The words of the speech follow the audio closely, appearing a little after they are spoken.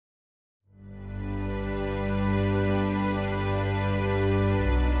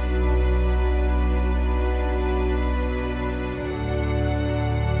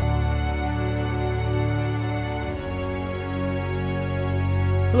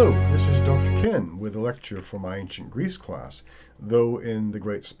Hello, this is Dr. Ken with a lecture for my Ancient Greece class, though in the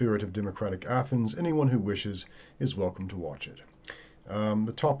great spirit of democratic Athens, anyone who wishes is welcome to watch it.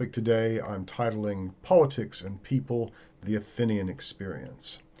 The topic today I'm titling Politics and People, the Athenian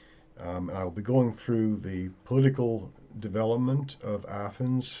Experience. And I'll be going through the political development of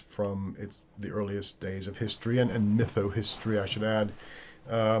Athens from the earliest days of history and mytho-history, I should add,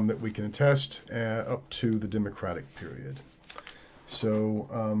 that we can attest up to the democratic period.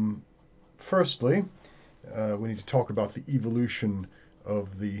 So, firstly, we need to talk about the evolution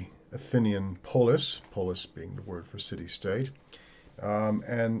of the Athenian polis, polis being the word for city-state,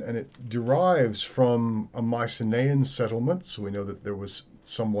 and it derives from a Mycenaean settlement. So we know that there was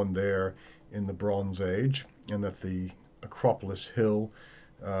someone there in the Bronze Age, and that the Acropolis Hill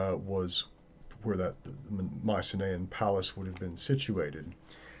was where the Mycenaean palace would have been situated.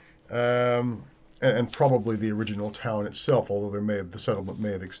 And probably the original town itself, although the settlement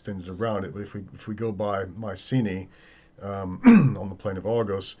may have extended around it. But if we go by Mycenae on the plain of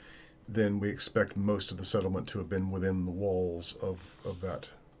Argos, then we expect most of the settlement to have been within the walls of that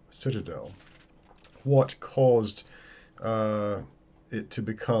citadel. What caused it to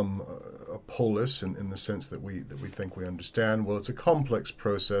become a polis in the sense that we think we understand? Well, it's a complex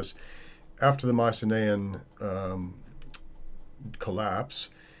process. After the Mycenaean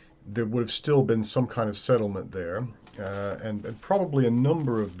collapse, there would have still been some kind of settlement there, and probably a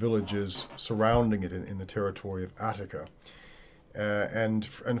number of villages surrounding it in the territory of Attica. And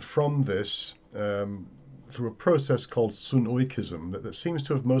from this, through a process called sunoikism, that seems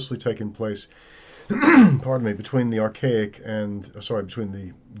to have mostly taken place, pardon me, between the between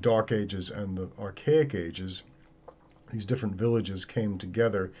the Dark Ages and the Archaic Ages, these different villages came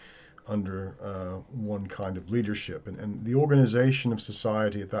together under one kind of leadership, and the organization of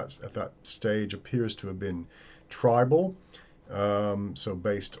society at that stage appears to have been tribal, so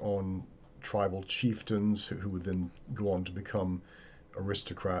based on tribal chieftains who would then go on to become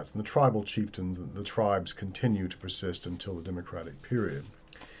aristocrats, and the tribal chieftains, the tribes, continue to persist until the democratic period.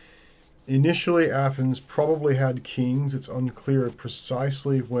 Initially, Athens probably had kings. It's unclear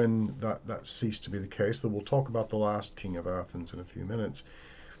precisely when that ceased to be the case, though we'll talk about the last king of Athens in a few minutes.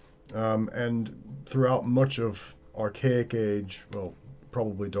 And throughout much of Archaic Age, well,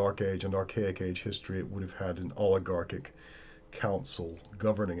 probably Dark Age and Archaic Age history, it would have had an oligarchic council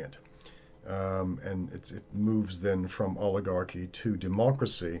governing it. And it moves then from oligarchy to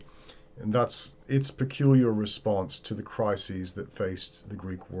democracy, and that's its peculiar response to the crises that faced the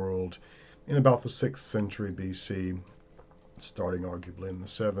Greek world in about the 6th century BC, starting arguably in the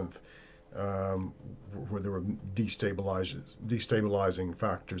 7th. Where there were destabilizing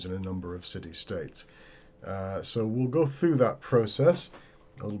factors in a number of city-states. So we'll go through that process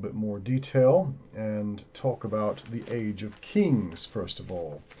a little bit more detail and talk about the Age of Kings, first of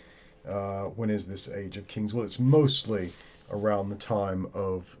all. When is this Age of Kings? Well, it's mostly around the time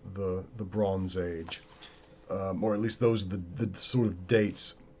of the Bronze Age, or at least those are the sort of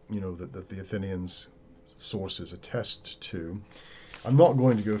dates, that the Athenians' sources attest to. I'm not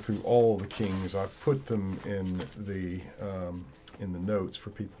going to go through all the kings. I've put them in the notes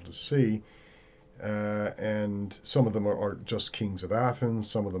for people to see, and some of them are just kings of Athens.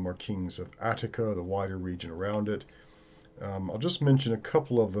 Some of them are kings of Attica, the wider region around it. I'll just mention a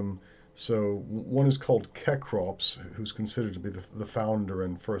couple of them. So one is called Cecrops, who's considered to be the founder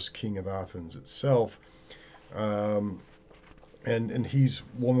and first king of Athens itself, and he's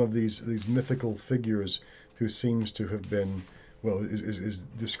one of these mythical figures who seems to have been, well, is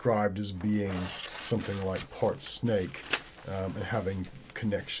described as being something like part snake, and having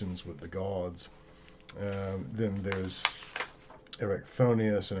connections with the gods. Then there's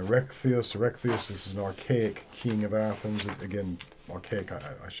Erecthonius and Erechtheus. Erechtheus is an archaic king of Athens. Again, archaic,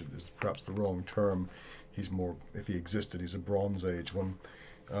 is perhaps the wrong term. He's more, if he existed, he's a Bronze Age one.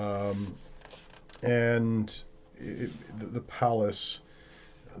 And the palace,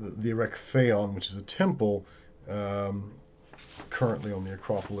 the Erechtheion, which is a temple, currently on the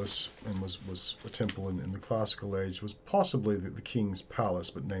Acropolis, and was a temple in the classical age, was possibly the king's palace,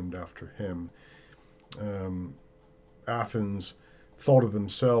 but named after him. Athens thought of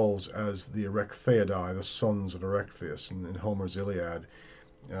themselves as the Erechtheidae, the sons of Erechtheus. And in Homer's Iliad,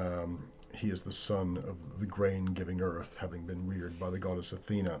 he is the son of the grain-giving earth, having been reared by the goddess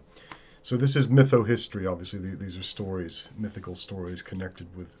Athena. So this is mytho-history, obviously. These are stories, mythical stories connected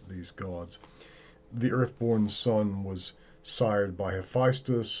with these gods. The earthborn son was sired by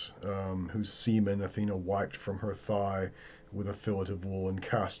Hephaestus, whose semen Athena wiped from her thigh with a fillet of wool and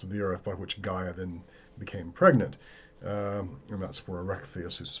cast to the earth, by which Gaia then became pregnant. And that's where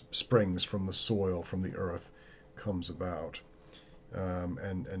Erechtheus, who springs from the soil, from the earth, comes about.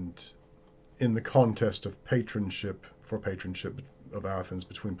 and in the contest of patronship of Athens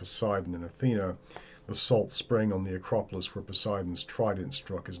between Poseidon and Athena, the salt spring on the Acropolis where Poseidon's trident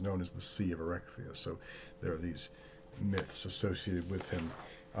struck is known as the Sea of Erechthea. So there are these myths associated with him.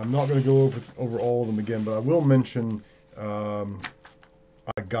 I'm not going to go over all of them again, but I will mention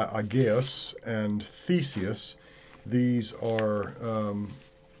Aegeus and Theseus. These are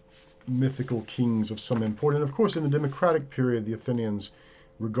mythical kings of some import, and of course, in the democratic period, the Athenians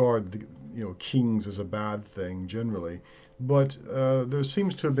regard the kings as a bad thing generally. But there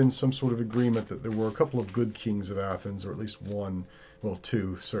seems to have been some sort of agreement that there were a couple of good kings of Athens, or at least one, well,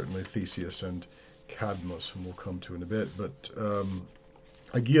 two certainly, Theseus and Cadmus, whom we'll come to in a bit. But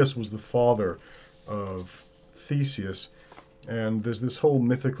Aegeus was the father of Theseus, and there's this whole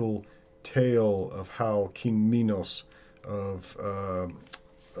mythical tale of how King Minos of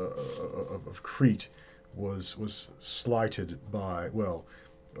Crete was slighted by, well,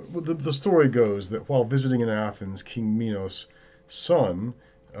 the story goes that while visiting in Athens, King Minos' son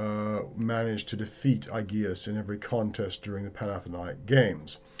managed to defeat Aegeus in every contest during the Panathenaic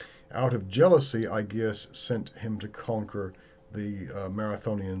Games. Out of jealousy, Aegeus sent him to conquer the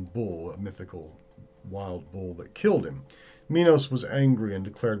Marathonian bull, a mythical wild bull that killed him. Minos was angry and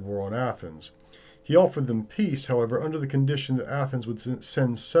declared war on Athens. He offered them peace, however, under the condition that Athens would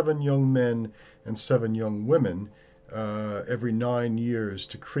send 7 young men and 7 young women every 9 years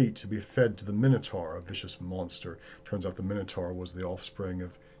to Crete to be fed to the Minotaur, a vicious monster. Turns out the Minotaur was the offspring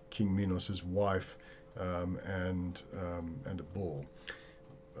of King Minos' wife and a bull.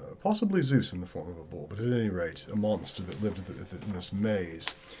 Possibly Zeus in the form of a bull, but at any rate, a monster that lived in this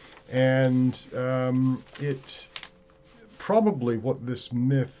maze. And it probably, what this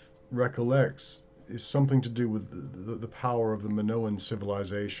myth recollects is something to do with the power of the Minoan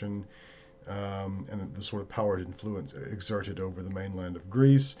civilization and the sort of power it exerted over the mainland of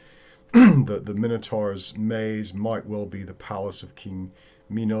Greece. The Minotaur's maze might well be the palace of King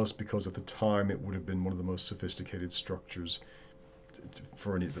Minos, because at the time it would have been one of the most sophisticated structures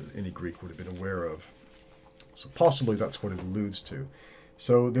for any Greek would have been aware of. So possibly that's what it alludes to.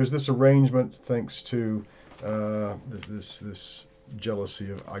 So there's this arrangement thanks to this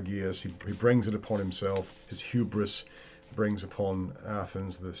jealousy of Aegeus. He brings it upon himself. His hubris brings upon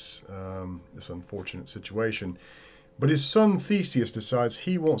Athens this unfortunate situation. But his son Theseus decides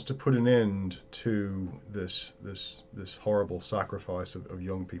he wants to put an end to this horrible sacrifice of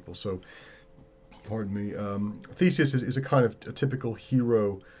young people. So, pardon me, Theseus is a kind of a typical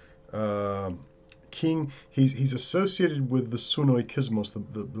hero king. He's associated with the sunoikismos,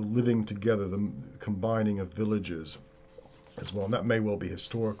 the living together, the combining of villages as well, and that may well be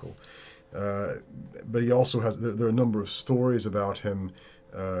historical. But he also has, there are a number of stories about him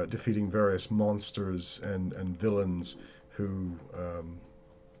defeating various monsters and villains who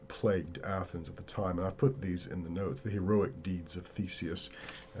plagued Athens at the time. And I put these in the notes, the heroic deeds of Theseus,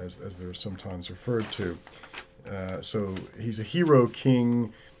 as they're sometimes referred to. So he's a hero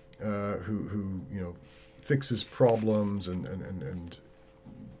king who fixes problems, and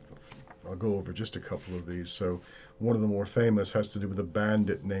I'll go over just a couple of these. So one of the more famous has to do with a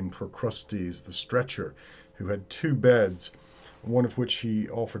bandit named Procrustes the Stretcher, who had 2 beds, one of which he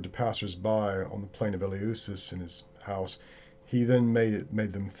offered to passers-by on the plain of Eleusis in his house. He then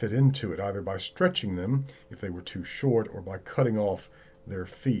made them fit into it, either by stretching them if they were too short, or by cutting off their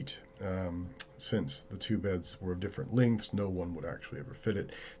feet. Since the 2 beds were of different lengths, no one would actually ever fit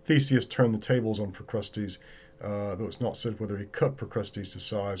it. Theseus turned the tables on Procrustes, though it's not said whether he cut Procrustes to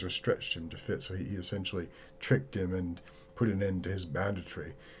size or stretched him to fit. So he essentially tricked him and put an end to his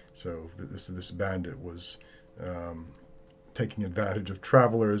banditry. So this bandit was taking advantage of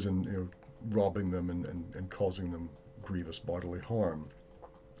travelers and robbing them and causing them grievous bodily harm.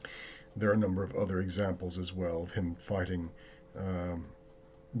 There are a number of other examples as well of him fighting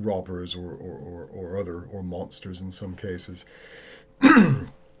robbers or monsters in some cases.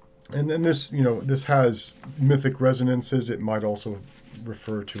 And then this has mythic resonances. It might also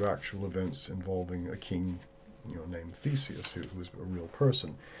refer to actual events involving a king named Theseus, who was a real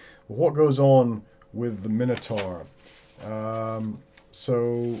person. But what goes on with the Minotaur?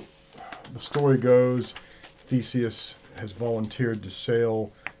 So the story goes, Theseus has volunteered to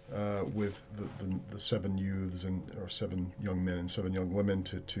sail with the 7 youths or 7 young men and 7 young women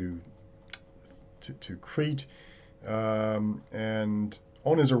to Crete, and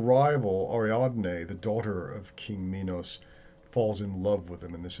on his arrival, Ariadne, the daughter of King Minos, falls in love with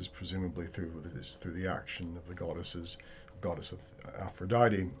him, and this is presumably through the action of the goddess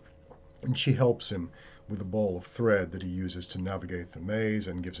Aphrodite, and she helps him with a ball of thread that he uses to navigate the maze,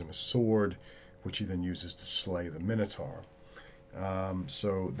 and gives him a sword, which he then uses to slay the Minotaur.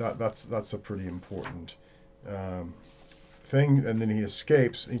 So that's a pretty important um, thing. And then he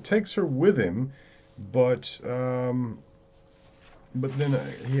escapes. He takes her with him, but then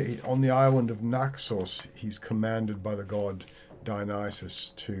on the island of Naxos, he's commanded by the god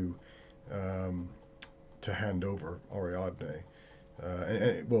Dionysus um, to hand over Ariadne.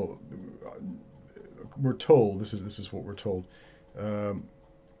 Well, we're told this is what we're told. Um,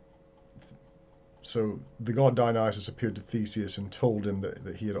 so the god Dionysus appeared to Theseus and told him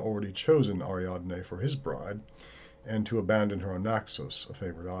that he had already chosen Ariadne for his bride, and to abandon her on Naxos, a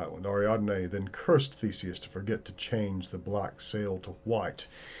favored island. Ariadne then cursed Theseus to forget to change the black sail to white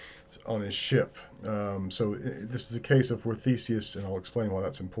on his ship. So this is a case of where Theseus, and I'll explain why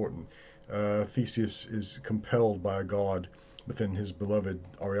that's important. Theseus is compelled by a god within his beloved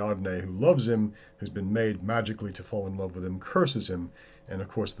Ariadne, who loves him, who's been made magically to fall in love with him, curses him. And of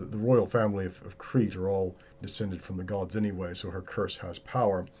course, the royal family of Crete are all descended from the gods anyway, so her curse has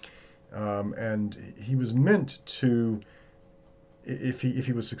power. And he was meant to, if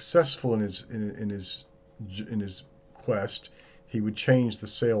he was successful in his quest, he would change the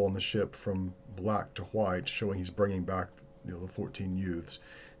sail on the ship from black to white, showing he's bringing back the 14 youths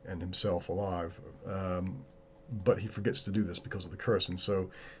and himself alive. But he forgets to do this because of the curse. And so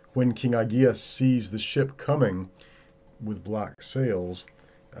when King Aegeus sees the ship coming with black sails,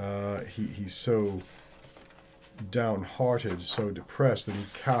 he's so downhearted, so depressed, that he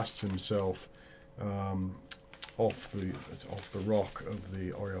casts himself off the rock of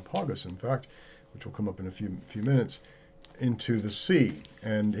the Areopagus, in fact, which will come up in a few minutes, into the sea,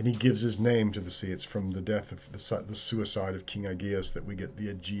 and he gives his name to the sea. It's from the death of the suicide of King Aegeus that we get the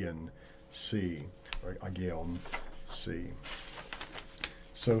Aegean Sea, or Aegean Sea.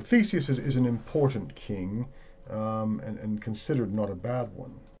 So Theseus is an important king, and considered not a bad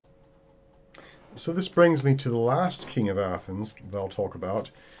one. So this brings me to the last king of Athens that I'll talk about,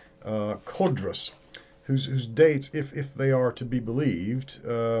 Codrus, whose dates, if they are to be believed,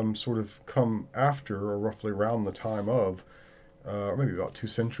 sort of come after, or roughly around the time of, or maybe about 2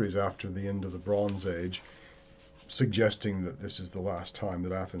 centuries after the end of the Bronze Age, suggesting that this is the last time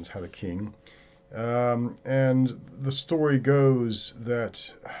that Athens had a king. And the story goes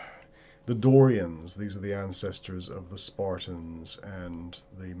that the Dorians, these are the ancestors of the Spartans and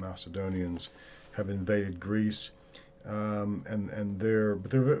the Macedonians, have invaded Greece, and they're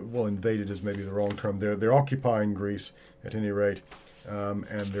well, invaded is maybe the wrong term. They're occupying Greece at any rate, and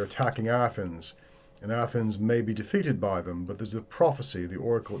they're attacking Athens, and Athens may be defeated by them. But there's a prophecy. The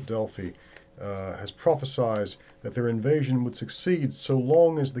oracle at Delphi has prophesied that their invasion would succeed so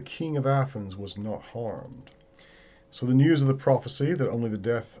long as the king of Athens was not harmed. So the news of the prophecy that only the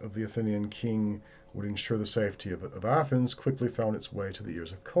death of the Athenian king would ensure the safety of Athens quickly found its way to the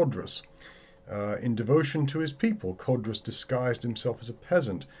ears of Codrus. In devotion to his people, Codrus disguised himself as a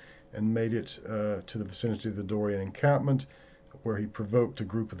peasant and made it to the vicinity of the Dorian encampment, where he provoked a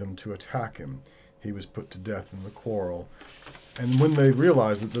group of them to attack him. He was put to death in the quarrel. And when they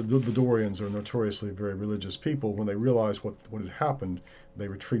realized that the Dorians are notoriously very religious people, when they realized what had happened, they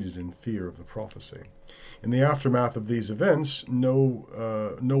retreated in fear of the prophecy. In the aftermath of these events, no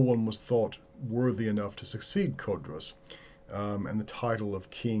one was thought worthy enough to succeed Codrus, and the title of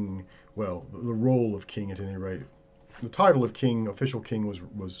king, well, the role of king at any rate, the title of king, official king,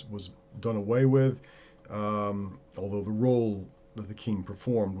 was done away with, although the role that the king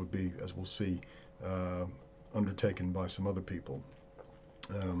performed would be, as we'll see, undertaken by some other people,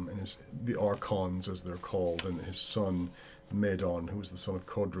 and the archons, as they're called, and his son Medon, who was the son of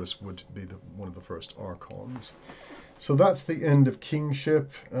Codrus, would be one of the first archons. So that's the end of kingship.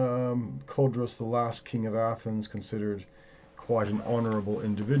 Codrus, the last king of Athens, considered quite an honorable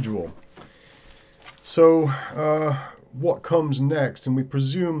individual. So what comes next, and we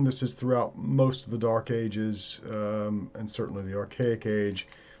presume this is throughout most of the Dark Ages, and certainly the Archaic Age,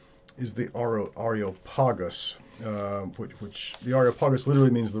 is the Areopagus, which the Areopagus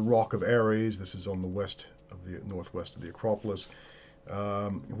literally means the Rock of Ares. This is on the northwest of the Acropolis,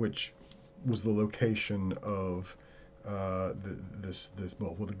 which was the location of where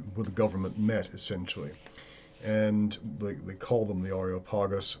the government met, essentially. And they call them the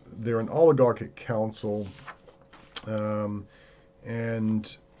Areopagus. They're an oligarchic council,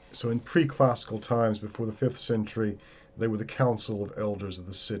 and so in pre-classical times, before the 5th century, they were the council of elders of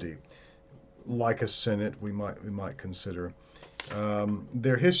the city, like a senate we might consider.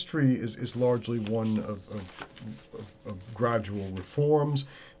 Their history is largely one of gradual reforms,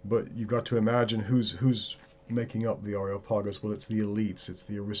 but you've got to imagine who's making up the Areopagus. Well, it's the elites, it's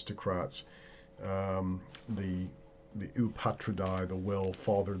the aristocrats, the eupatridae, the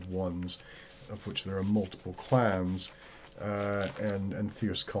well-fathered ones, of which there are multiple clans. and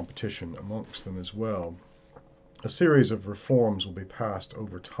fierce competition amongst them as well. A series of reforms will be passed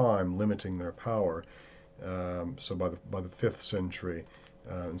over time, limiting their power. So by the 5th century,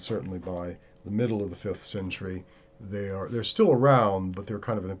 and certainly by the middle of the 5th century, they're still around, but they're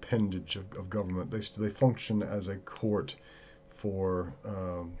kind of an appendage of government. They function as a court for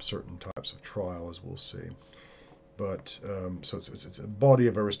certain types of trial, as we'll see. But so it's a body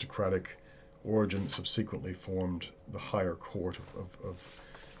of aristocratic origin that subsequently formed the higher court of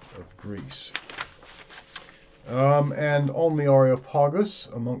Greece. And on the Areopagus,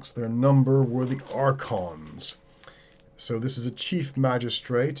 amongst their number, were the archons. So this is a chief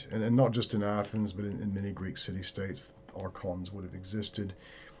magistrate, and not just in Athens, but in many Greek city-states, archons would have existed.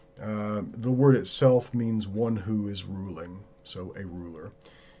 The word itself means one who is ruling, so a ruler.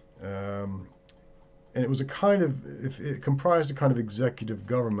 And it was a kind of, it comprised a kind of executive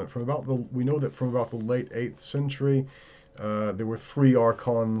government. We know that from about the late 8th century, there were 3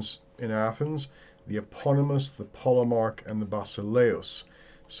 archons in Athens: the eponymous, the polemarch, and the basileus.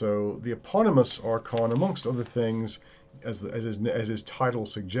 So the eponymous archon, amongst other things, as his title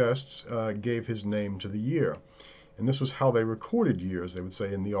suggests, gave his name to the year. And this was how they recorded years. They would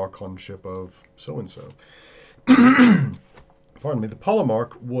say, in the archonship of so-and-so. Pardon me. The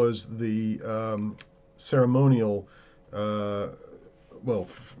polemarch was the ceremonial,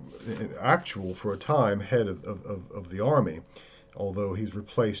 actual, for a time, head of the army, although he's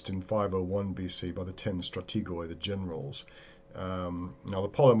replaced in 501 BC by the 10 strategoi, the generals. Now, the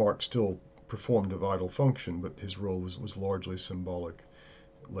polemarch still performed a vital function, but his role was largely symbolic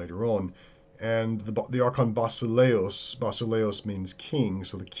later on. And the archon basileus means king,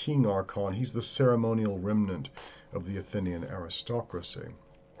 so the king archon, he's the ceremonial remnant of the Athenian aristocracy.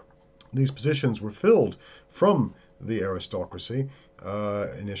 These positions were filled from the aristocracy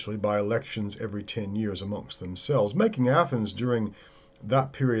initially by elections every 10 years amongst themselves, making Athens during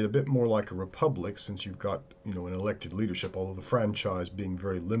that period a bit more like a republic, since you've got, an elected leadership, although the franchise being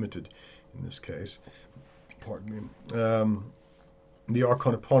very limited in this case. Pardon me. The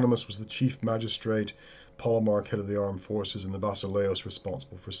archon eponymous was the chief magistrate, polemarch head of the armed forces, and the basileus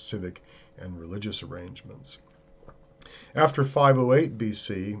responsible for civic and religious arrangements. After 508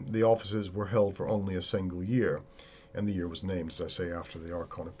 BC, the offices were held for only a single year, and the year was named, as I say, after the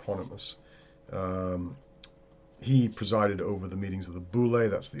archon eponymous. He presided over the meetings of the boule,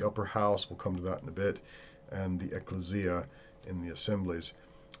 that's the upper house, we'll come to that in a bit, and the ecclesia in the assemblies.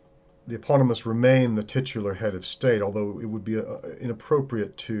 The eponymous remained the titular head of state, although it would be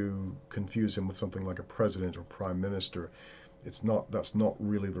inappropriate to confuse him with something like a president or prime minister. That's not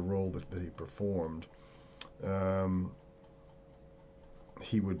really the role that he performed.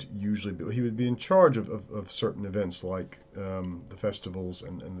 He would be in charge of certain events, like the festivals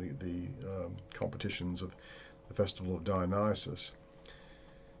and the competitions of the festival of Dionysus.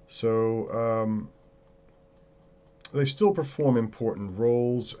 So they still perform important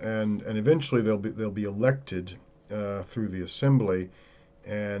roles, and eventually they'll be elected through the assembly,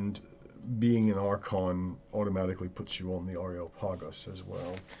 and being an archon automatically puts you on the Areopagus as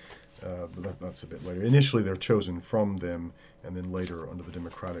well. But that's a bit later. Initially they're chosen from them, and then later under the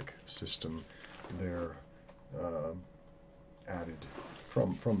democratic system they're added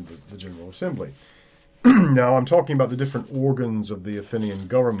from the General Assembly. Now I'm talking about the different organs of the Athenian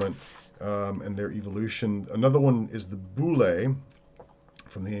government and their evolution. Another one is the boule,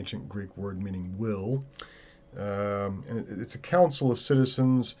 from the ancient Greek word meaning will. And it's a council of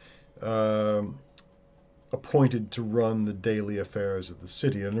citizens appointed to run the daily affairs of the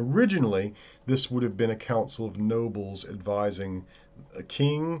city. And originally, this would have been a council of nobles advising a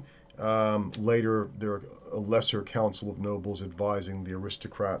king. Later, there are a lesser council of nobles advising the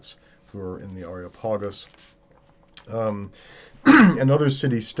aristocrats who are in the Areopagus. And other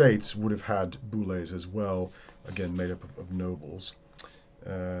city-states would have had boules as well, again made up of nobles.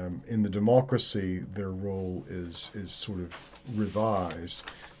 In the democracy, their role is sort of revised.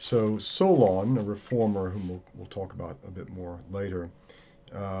 So Solon, a reformer whom we'll talk about a bit more later,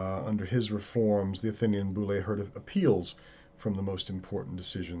 under his reforms, the Athenian boule heard of appeals from the most important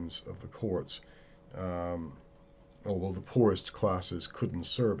decisions of the courts. Although the poorest classes couldn't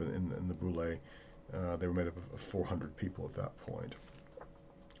serve in the boule, they were made up of 400 people at that point.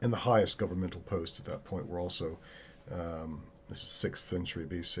 And the highest governmental posts at that point were also, this is 6th century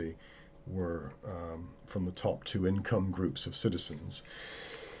BC, were from the top 2 income groups of citizens.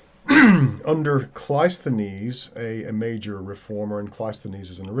 Under Cleisthenes, a major reformer, and Cleisthenes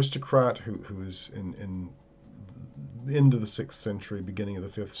is an aristocrat who is in the end of the 6th century, beginning of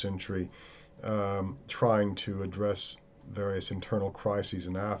the 5th century, trying to address various internal crises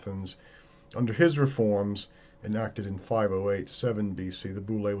in Athens. Under his reforms, enacted in 508-7 BC, the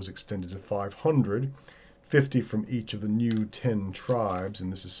boule was extended to 500, 50 from each of the new 10 tribes,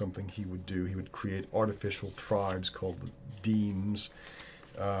 and this is something he would do. He would create artificial tribes called the demes,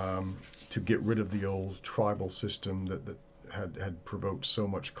 to get rid of the old tribal system that had provoked so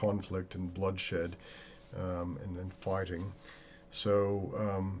much conflict and bloodshed, and fighting.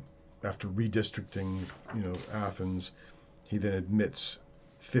 So after redistricting, Athens, he then admits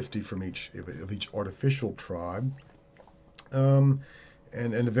 50 from each artificial tribe, and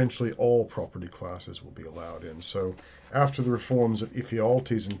eventually all property classes will be allowed in. So after the reforms of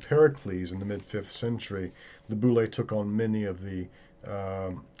Ephialtes and Pericles in the mid-5th century, the boule took on many of the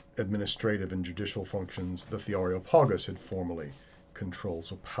administrative and judicial functions that the Areopagus had formerly controlled.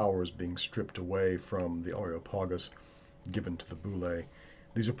 So powers being stripped away from the Areopagus, given to the boule.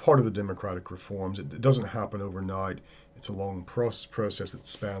 These are part of the democratic reforms. It doesn't happen overnight. It's a long process that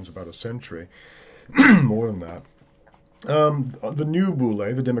spans about a century, more than that. The new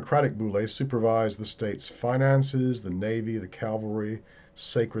boule, the democratic boule, supervised the state's finances, the navy, the cavalry,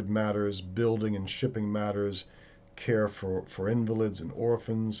 sacred matters, building and shipping matters, care for invalids and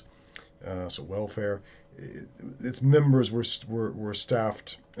orphans, so welfare. Its members were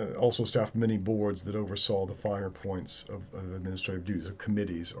staffed, also staffed many boards that oversaw the finer points of administrative duties. So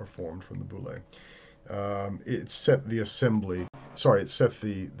committees are formed from the boule. It set the assembly. Sorry, it set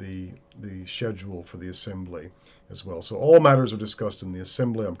the schedule for the assembly as well. So all matters are discussed in the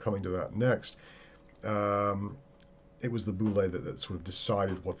assembly. I'm coming to that next. It was the boule that sort of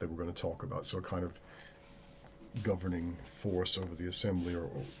decided what they were going to talk about. So kind of governing force over the assembly, or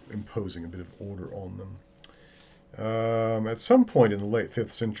imposing a bit of order on them. At some point in the late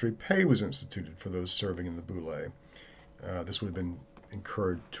 5th century, pay was instituted for those serving in the boule. This would have been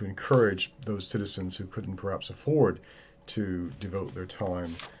to encourage those citizens who couldn't perhaps afford to devote their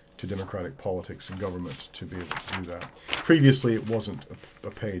time to democratic politics and government to be able to do that. Previously, it wasn't a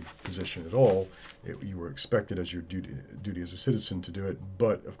paid position at all. You were expected as your duty as a citizen to do it,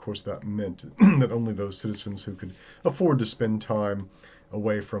 but of course that meant that only those citizens who could afford to spend time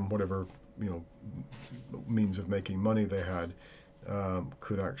away from whatever means of making money they had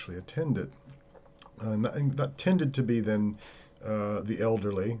could actually attend it. And that tended to be then the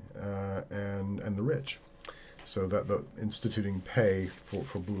elderly and the rich. So that the instituting pay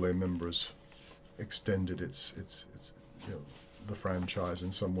for boule members extended its the franchise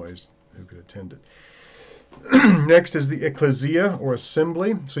in some ways who could attend it. Next is the ecclesia, or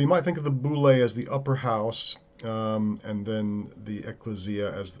assembly. So you might think of the boule as the upper house, and then the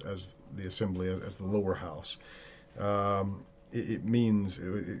ecclesia as the assembly as the lower house. It means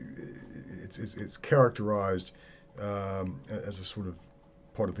it's characterized as a sort of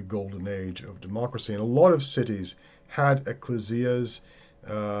part of the golden age of democracy, and a lot of cities had ecclesias.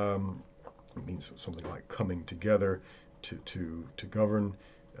 It means something like coming together to govern.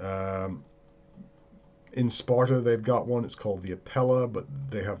 In Sparta, they've got one. It's called the Apella, but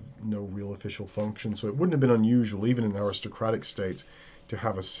they have no real official function. So it wouldn't have been unusual, even in aristocratic states, to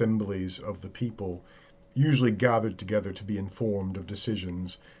have assemblies of the people, usually gathered together to be informed of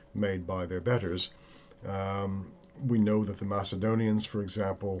decisions made by their betters. We know that the Macedonians, for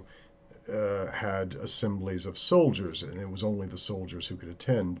example, had assemblies of soldiers, and it was only the soldiers who could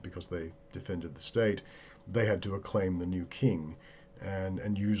attend because they defended the state. They had to acclaim the new king,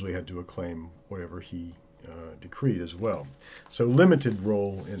 and usually had to acclaim whatever he decreed as well. So limited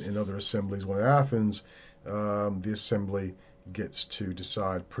role in other assemblies. When in Athens, the assembly gets to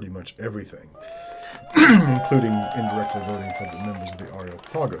decide pretty much everything, including indirectly voting for the members of the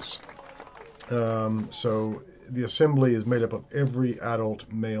Areopagus. So the assembly is made up of every adult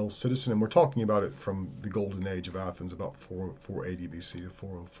male citizen, and we're talking about it from the golden age of Athens, about 480 BC to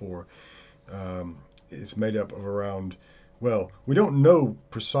 404. It's made up of around, well, we don't know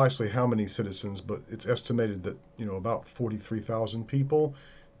precisely how many citizens, but it's estimated that, about 43,000 people,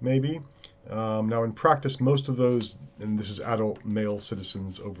 maybe. Now, in practice, most of those, and this is adult male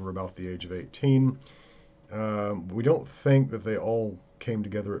citizens over about the age of 18, we don't think that they all came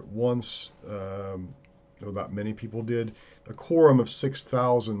together at once, though that many people did. A quorum of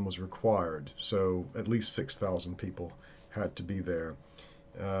 6,000 was required, so at least 6,000 people had to be there.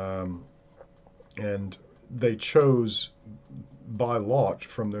 And they chose by lot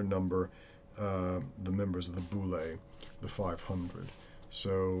from their number the members of the boule, the 500.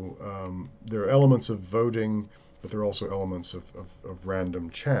 So there are elements of voting, but there are also elements of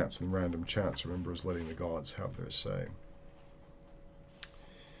random chance, and random chance, remember, is letting the gods have their say.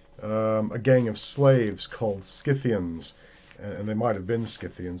 A gang of slaves called Scythians, and they might have been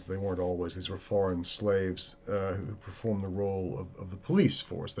Scythians, they weren't always. These were foreign slaves who performed the role of the police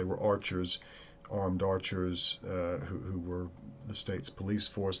force. They were archers armed archers who were the state's police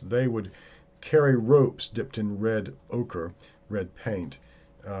force. They would carry ropes dipped in red ochre, red paint,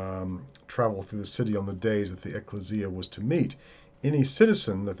 travel through the city on the days that the ecclesia was to meet. Any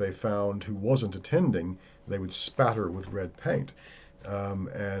citizen that they found who wasn't attending, they would spatter with red paint.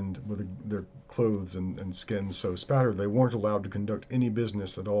 And with their clothes and skins so spattered, they weren't allowed to conduct any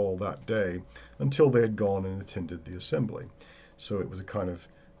business at all that day until they had gone and attended the assembly. So it was a kind of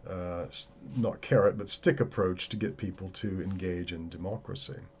not carrot but stick approach to get people to engage in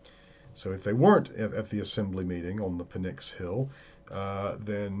democracy. So if they weren't at the assembly meeting on the Pnyx Hill,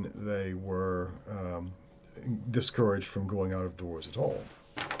 then they were discouraged from going out of doors at all.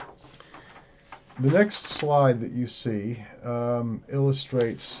 The next slide that you see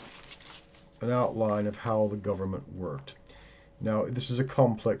illustrates an outline of how the government worked. Now, this is a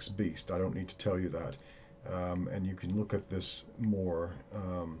complex beast. I don't need to tell you that. And you can look at this more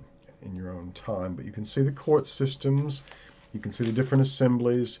in your own time. But you can see the court systems. You can see the different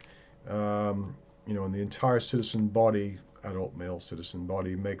assemblies. And the entire citizen body, adult male citizen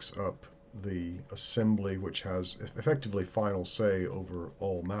body, makes up the assembly, which has effectively final say over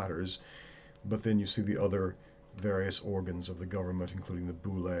all matters. But then you see the other various organs of the government, including the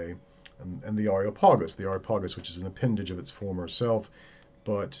boule and the Areopagus, which is an appendage of its former self,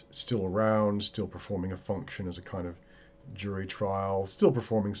 but still around, still performing a function as a kind of jury trial, still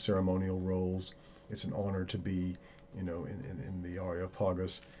performing ceremonial roles. It's an honor to be, in the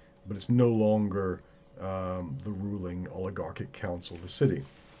Areopagus, but it's no longer the ruling oligarchic council of the city.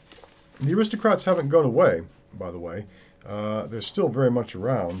 The aristocrats haven't gone away, by the way. They're still very much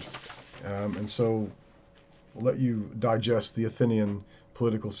around. And so I'll let you digest the Athenian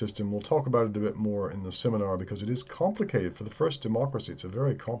political system. We'll talk about it a bit more in the seminar because it is complicated. For the first democracy, it's a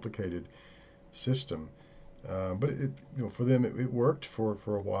very complicated system. But for them, it worked for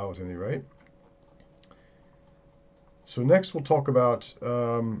a while at any rate. So next we'll talk about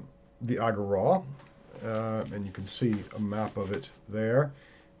the Agora, and you can see a map of it there,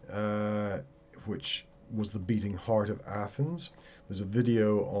 which was the beating heart of Athens. There's a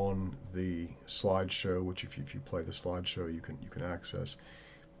video on the slideshow, which if you play the slideshow, you can access.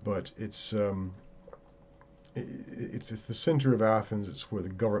 But it's the center of Athens. It's where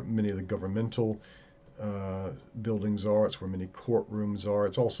many of the governmental buildings are. It's where many courtrooms are.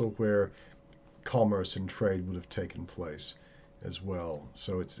 It's also where commerce and trade would have taken place as well.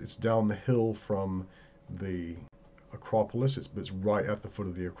 So it's down the hill from the Acropolis. It's right at the foot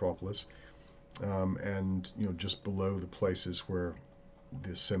of the Acropolis. And just below the places where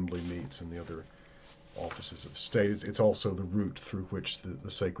the assembly meets and the other offices of state. It's also the route through which the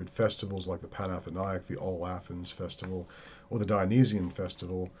sacred festivals like the Panathenaic, the All Athens Festival, or the Dionysian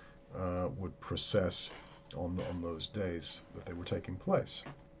Festival would process on those days that they were taking place.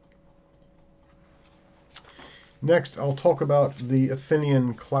 Next, I'll talk about the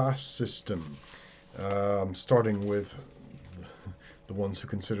Athenian class system, starting with the ones who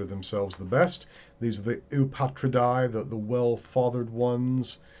consider themselves the best. These are the Eupatridae, the well-fathered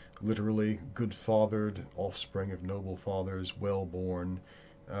ones, literally good-fathered, offspring of noble fathers, well-born.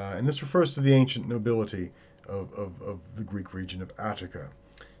 And this refers to the ancient nobility of the Greek region of Attica.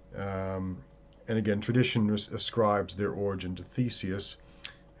 And again, tradition ascribes their origin to Theseus,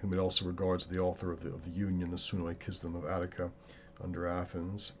 whom it also regards the author of the Union, the Sunoikism of Attica under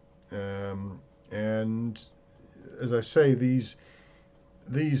Athens. And as I say, these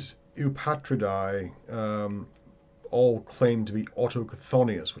Eupatridae all claim to be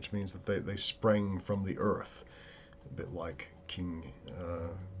autochthonious, which means that they sprang from the earth, a bit like King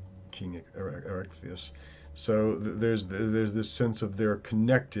Erechtheus. So there's this sense of they're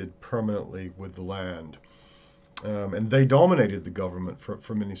connected permanently with the land. And they dominated the government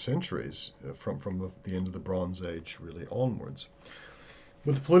for many centuries, from the end of the Bronze Age really onwards.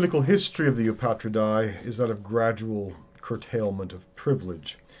 But the political history of the Eupatridae is that of gradual curtailment of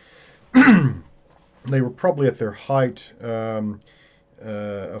privilege. They were probably at their height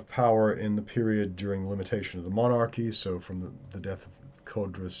of power in the period during the limitation of the monarchy, so from the death of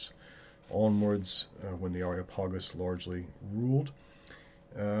Codrus onwards, when the Areopagus largely ruled.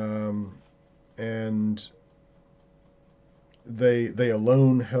 And they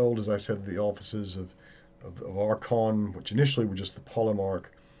alone held, as I said, the offices of Archon, which initially were just the Polemarch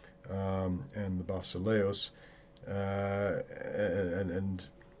and the Basileus, and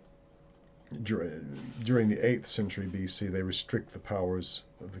during the 8th century BC, they restrict the powers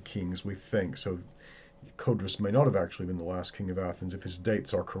of the kings, we think. So Codrus may not have actually been the last king of Athens. If his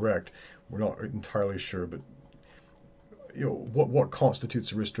dates are correct, we're not entirely sure. But what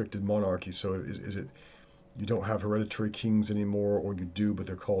constitutes a restricted monarchy? So is it You don't have hereditary kings anymore, or you do, but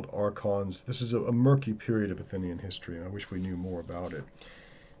they're called archons. This is a murky period of Athenian history, and I wish we knew more about it.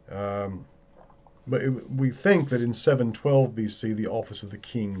 Um, we think that in 712 BC, the office of the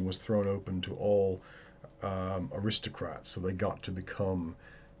king was thrown open to all aristocrats, so they got to become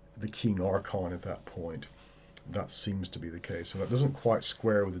the king archon at that point. That seems to be the case. So that doesn't quite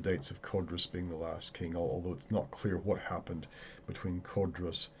square with the dates of Codrus being the last king, although it's not clear what happened between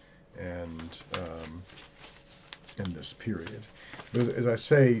Codrus and in this period. But as I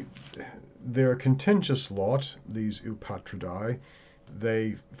say, they're a contentious lot, these Eupatridae.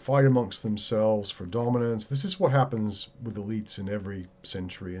 They fight amongst themselves for dominance. This is what happens with elites in every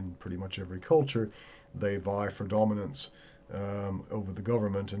century and pretty much every culture. They vie for dominance over the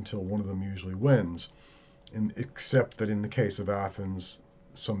government until one of them usually wins. Except that in the case of Athens,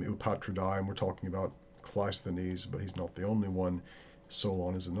 some Eupatridae, and we're talking about Cleisthenes, but he's not the only one,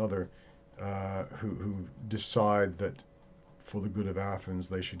 Solon is another, who decide that for the good of Athens,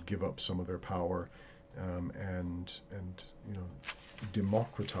 they should give up some of their power and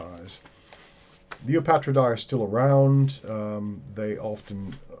democratize. The Eupatridae are still around. They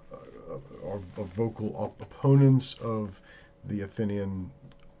often are vocal opponents of the Athenian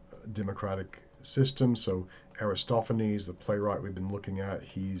democratic system. So Aristophanes, the playwright we've been looking at,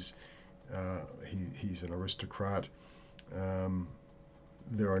 he's an aristocrat.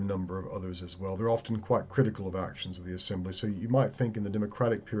 There are a number of others as well. They're often quite critical of actions of the assembly. So you might think in the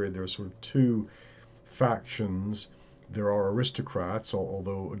democratic period there are sort of two factions. There are aristocrats,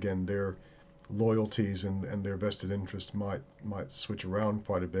 although again their loyalties and their vested interests might switch around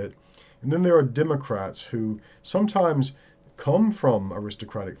quite a bit. And then there are democrats who sometimes come from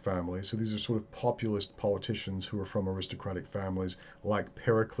aristocratic families. So these are sort of populist politicians who are from aristocratic families, like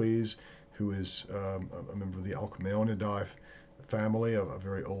Pericles, who is a member of the Alcmaeonidae family, a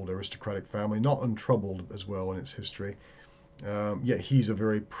very old aristocratic family, not untroubled as well in its history. Yet he's a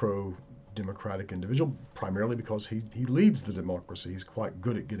very pro-democratic individual, primarily because he leads the democracy. He's quite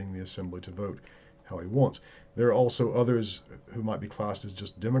good at getting the assembly to vote how he wants. There are also others who might be classed as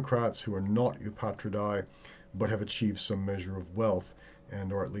just Democrats who are not Eupatridae, but have achieved some measure of wealth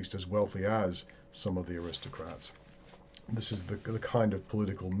and are at least as wealthy as some of the aristocrats. This is the kind of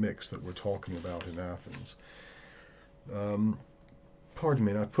political mix that we're talking about in Athens. Pardon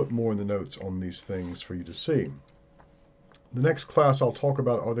me, and I put more in the notes on these things for you to see. The next class I'll talk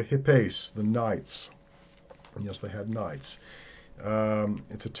about are the hippes, the knights. Yes, they had knights.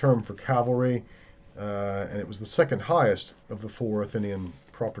 It's a term for cavalry, and it was the second highest of the four Athenian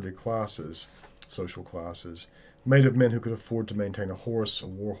property classes, social classes, made of men who could afford to maintain a horse, a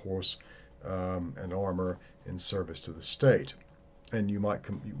war horse, and armor in service to the state. And you might,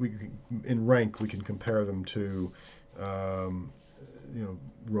 in rank, we can compare them to,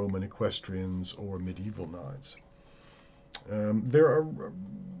 Roman equestrians or medieval knights. They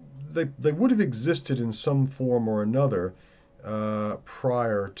would have existed in some form or another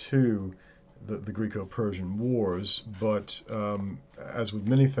prior to the Greco-Persian Wars, but as with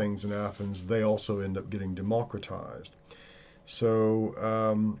many things in Athens, they also end up getting democratized.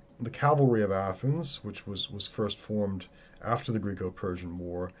 So the cavalry of Athens, which was first formed after the Greco-Persian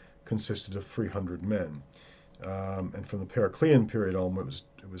War, consisted of 300 men, and from the Periclean period on,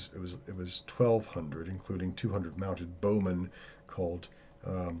 it was 1,200, including 200 mounted bowmen called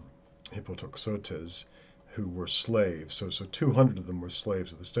hippotoxotes, who were slaves. So 200 of them were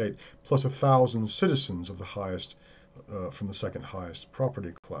slaves of the state, plus 1,000 citizens of the highest, from the second highest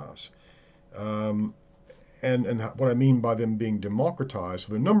property class. And what I mean by them being democratized,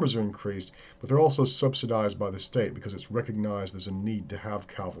 so their numbers are increased, but they're also subsidized by the state because it's recognized there's a need to have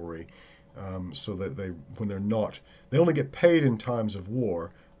cavalry, so that when they're not, they only get paid in times of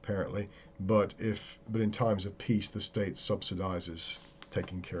war, apparently, but in times of peace, the state subsidizes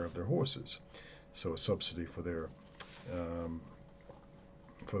taking care of their horses. So a subsidy for their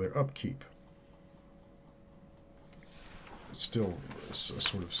upkeep. It's still a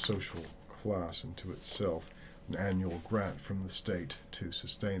sort of social class unto itself, an annual grant from the state to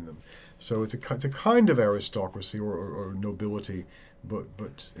sustain them. So it's a kind of aristocracy or nobility, but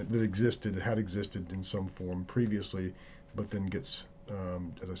it had existed in some form previously, but then gets,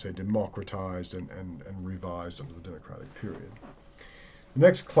 as I say, democratized and revised under the democratic period. The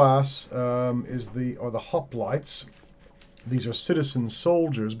next class are the hoplites. These are citizen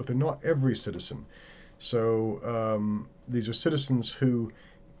soldiers, but they're not every citizen. So these are citizens who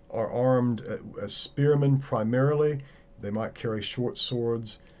are armed as spearmen primarily. They might carry short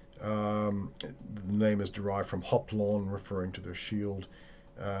swords. The name is derived from hoplon, referring to their shield,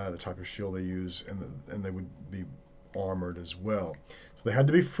 the type of shield they use, and they would be armored as well. So they had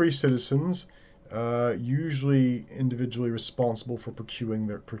to be free citizens. usually individually responsible for procuring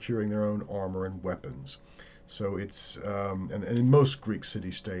their own armor and weapons. So it's and in most Greek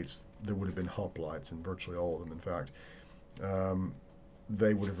city-states there would have been hoplites, in virtually all of them, in fact. Um,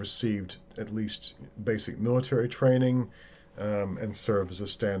 they would have received at least basic military training and serve as a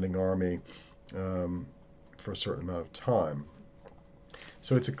standing army for a certain amount of time.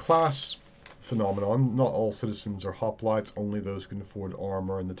 So it's a class phenomenon. Not all citizens are hoplites, only those who can afford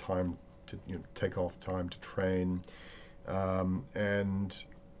armor and the time to take off time to train. And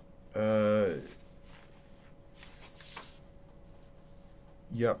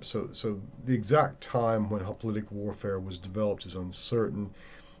Yep, so the exact time when hoplitic warfare was developed is uncertain.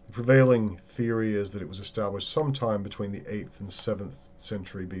 The prevailing theory is that it was established sometime between the 8th and 7th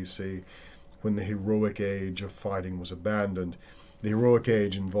century BC, when the heroic age of fighting was abandoned. The heroic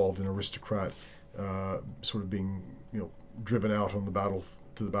age involved an aristocrat sort of being, driven out on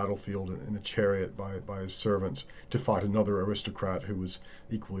to the battlefield in a chariot by his servants to fight another aristocrat who was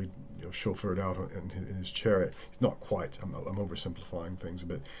equally chauffeured out in his chariot. It's not quite. I'm oversimplifying things a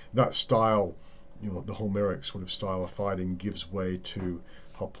bit. That style, the Homeric sort of style of fighting, gives way to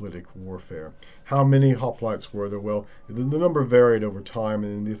hoplitic warfare. How many hoplites were there? Well, the number varied over time,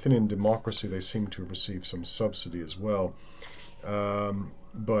 and in the Athenian democracy they seem to have received some subsidy as well.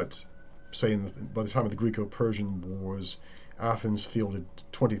 But say by the time of the Greco-Persian Wars, Athens fielded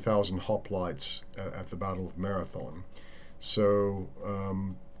 20,000 hoplites at the Battle of Marathon. So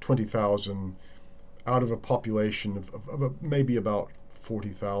 20,000 out of a population of maybe about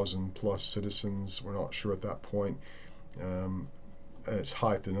 40,000 plus citizens. We're not sure at that point. At its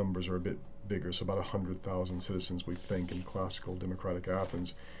height, the numbers are a bit bigger, so about 100,000 citizens, we think, in classical democratic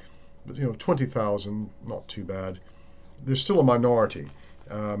Athens. But 20,000, not too bad. There's still a minority.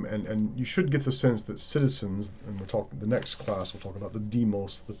 And you should get the sense that citizens, and the next class we'll talk about the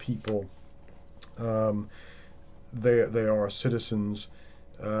demos, the people, they are citizens.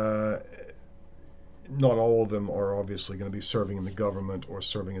 Not all of them are obviously going to be serving in the government or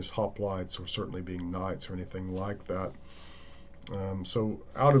serving as hoplites or certainly being knights or anything like that. So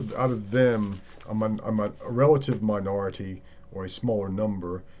out of them, a relative minority or a smaller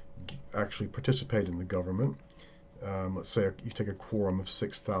number actually participate in the government. Let's say you take a quorum of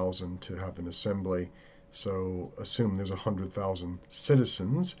 6,000 to have an assembly, so assume there's 100,000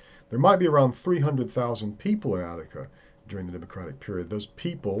 citizens. There might be around 300,000 people in Attica during the democratic period. Those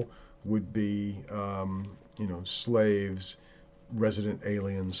people would be, slaves, resident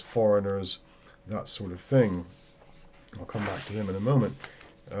aliens, foreigners, that sort of thing. I'll come back to them in a moment.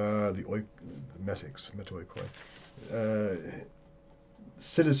 The metics, metoikoi.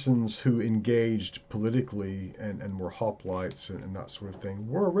 Citizens who engaged politically and were hoplites and that sort of thing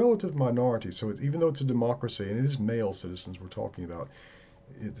were a relative minority. So even though it's a democracy and it is male citizens we're talking about,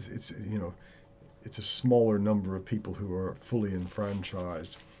 it's a smaller number of people who are fully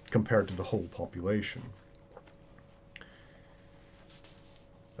enfranchised compared to the whole population.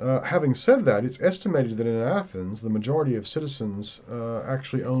 Having said that, it's estimated that in Athens the majority of citizens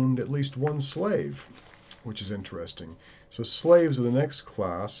actually owned at least one slave, which is interesting. So slaves are the next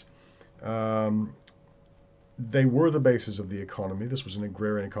class. They were the basis of the economy. This was an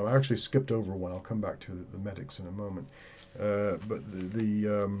agrarian economy. I actually skipped over one. I'll come back to the metics in a moment. But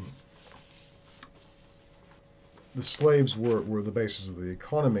the slaves were the basis of the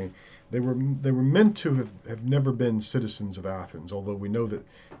economy. They were meant to have never been citizens of Athens, although we know that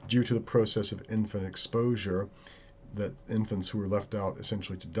due to the process of infant exposure, that infants who were left out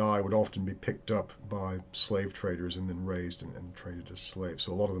essentially to die would often be picked up by slave traders and then raised and traded as slaves.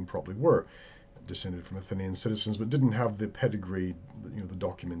 So a lot of them probably were descended from Athenian citizens, but didn't have the pedigree, the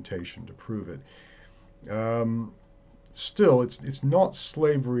documentation to prove it. Still, it's not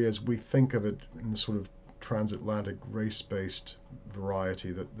slavery as we think of it in the sort of transatlantic race-based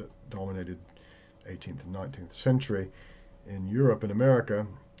variety that dominated 18th and 19th century in Europe and America.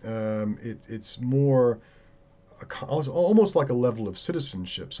 It's more almost like a level of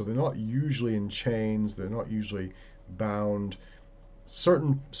citizenship. So they're not usually in chains, they're not usually bound.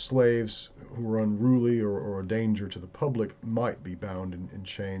 Certain slaves who were unruly or a danger to the public might be bound in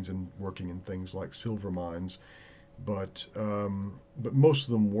chains and working in things like silver mines, but most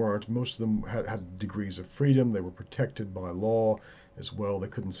of them weren't. Most of them had degrees of freedom. They were protected by law as well. They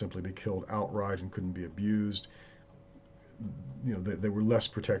couldn't simply be killed outright and couldn't be abused. They were less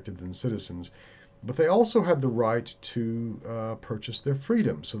protected than citizens. But they also had the right to purchase their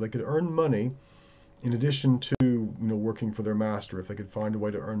freedom, so they could earn money in addition to working for their master. If they could find a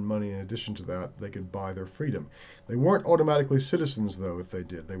way to earn money in addition to that, they could buy their freedom. They weren't automatically citizens, though. If they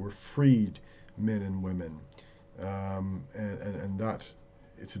did, they were freed men and women, and that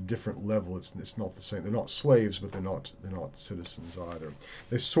it's a different level. It's not the same. They're not slaves, but they're not citizens either.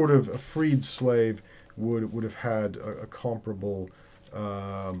 They sort of, a freed slave would have had a comparable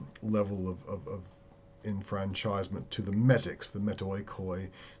level of enfranchisement to the metics, the metoikoi.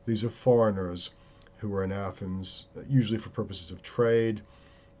 These are foreigners who are in Athens, usually for purposes of trade.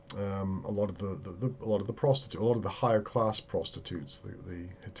 A lot of a lot of the higher class prostitutes, the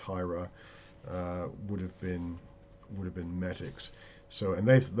hetaira, would have been metics. So, and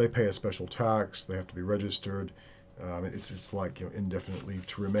they pay a special tax. They have to be registered. It's like, you know, indefinite leave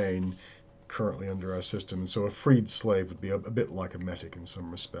to remain currently under our system. And so a freed slave would be a bit like a metic in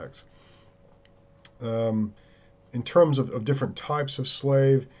some respects. In terms of different types of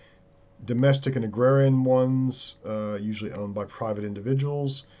slave, domestic and agrarian ones, usually owned by private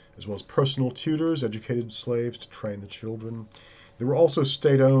individuals, as well as personal tutors, educated slaves to train the children. There were also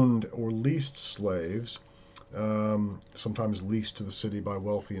state-owned or leased slaves, sometimes leased to the city by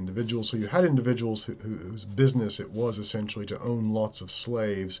wealthy individuals. So you had individuals whose business it was essentially to own lots of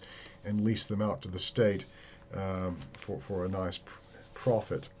slaves and lease them out to the state for a nice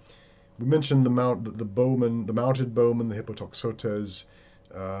profit. We mentioned the mounted bowmen, the hippotoxotes,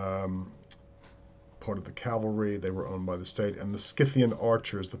 part of the cavalry. They were owned by the state, and the Scythian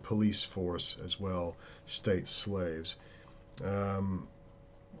archers, the police force as well, state slaves.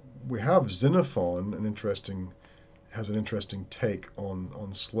 We have Xenophon, has an interesting take on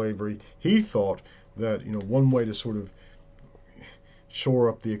slavery. He thought that, you know, one way to sort of shore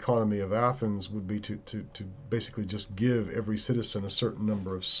up the economy of Athens would be to basically just give every citizen a certain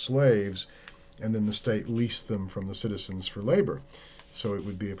number of slaves, and then the state leased them from the citizens for labor. So it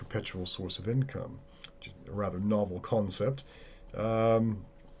would be a perpetual source of income. A rather novel concept.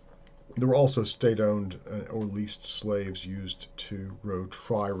 There were also state-owned or leased slaves used to row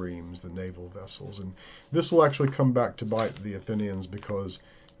triremes, the naval vessels. And this will actually come back to bite the Athenians, because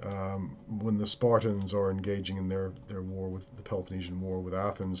when the Spartans are engaging in their war with the Peloponnesian War with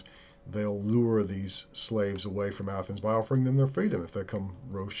Athens, they'll lure these slaves away from Athens by offering them their freedom if they come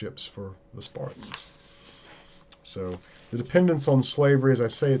row ships for the Spartans. So the dependence on slavery, as I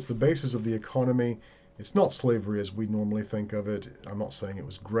say, it's the basis of the economy. It's not slavery as we normally think of it. I'm not saying it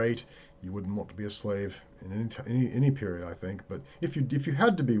was great. You wouldn't want to be a slave in any period, I think. But if you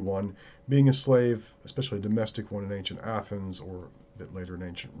had to be one, being a slave, especially a domestic one in ancient Athens or a bit later in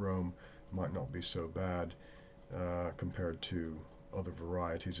ancient Rome, might not be so bad compared to other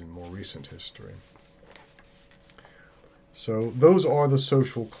varieties in more recent history. So those are the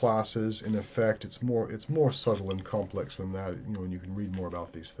social classes in effect. It's more subtle and complex than that, you know, and you can read more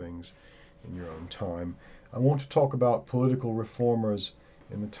about these things in your own time. I want to talk about political reformers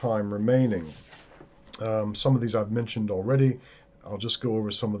in the time remaining. Some of these I've mentioned already. I'll just go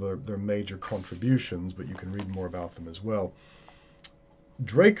over some of their major contributions, but you can read more about them as well.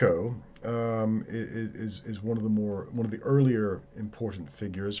 Draco is one of the earlier important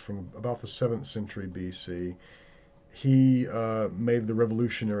figures from about the 7th century BC. He made the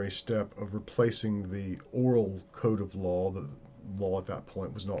revolutionary step of replacing the oral code of law. The law at that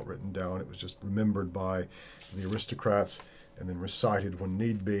point was not written down. It was just remembered by the aristocrats and then recited when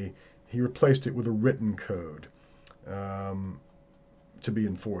need be. He replaced it with a written code to be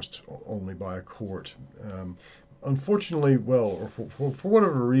enforced only by a court. Unfortunately, or for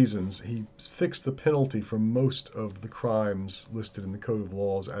whatever reasons, he fixed the penalty for most of the crimes listed in the Code of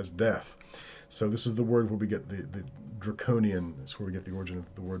Laws as death. So this is the word where we get the draconian. That's where we get the origin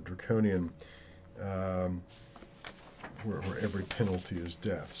of the word draconian, where every penalty is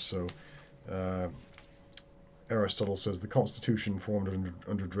death. So Aristotle says the constitution formed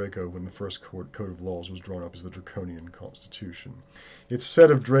under Draco when the first code of laws was drawn up as the Draconian constitution. It's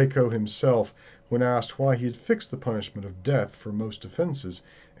said of Draco himself, when asked why he had fixed the punishment of death for most offenses,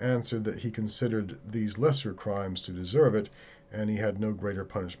 answered that he considered these lesser crimes to deserve it, and he had no greater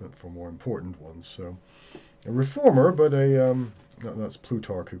punishment for more important ones. So a reformer, but no, that's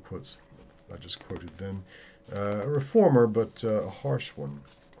Plutarch who quotes, I just quoted then, a reformer, but a harsh one.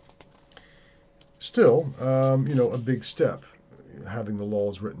 Still, you know, a big step, having the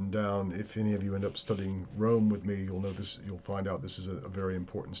laws written down. If any of you end up studying Rome with me, you'll know this. You'll find out this is a very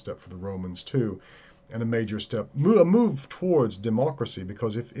important step for the Romans too, and a major step, a move towards democracy.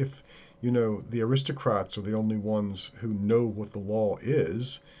 Because if you know, the aristocrats are the only ones who know what the law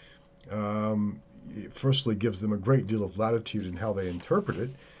is, it firstly gives them a great deal of latitude in how they interpret it,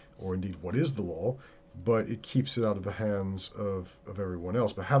 or indeed what is the law, but it keeps it out of the hands of everyone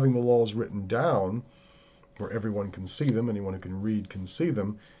else. But having the laws written down where everyone can see them, anyone who can read can see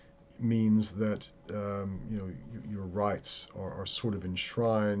them, means that you know, your rights are sort of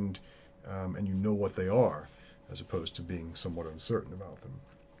enshrined, and you know what they are. as opposed to being somewhat uncertain about them.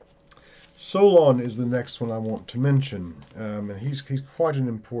 Solon is the next one I want to mention, and he's quite an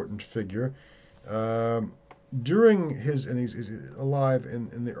important figure. Um, and he's alive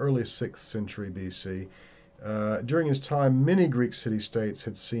in the early 6th century BC. During his time, many Greek city-states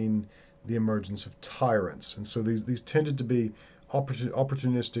had seen the emergence of tyrants, and so these tended to be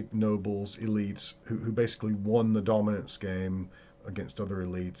opportunistic nobles, elites, who basically won the dominance game against other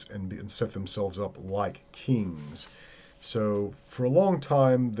elites and set themselves up like kings. So for a long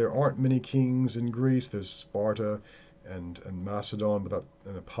time, there aren't many kings in Greece. There's Sparta and Macedon,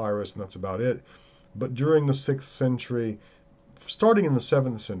 and Epirus, and that's about it. But during the 6th century, starting in the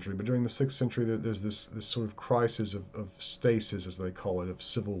 7th century, but during the 6th century, there's this sort of crisis of stasis, as they call it, of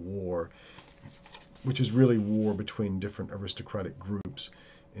civil war, which is really war between different aristocratic groups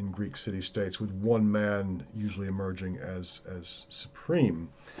in Greek city-states, with one man usually emerging as supreme.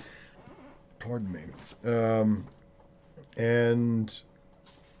 Pardon me. And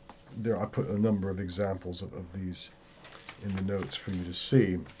there I put a number of examples of these in the notes for you to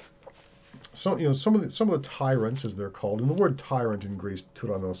see. So, some of the tyrants, as they're called, and the word tyrant in Greece,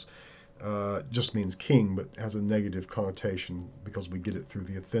 tyrannos, just means king, but has a negative connotation because we get it through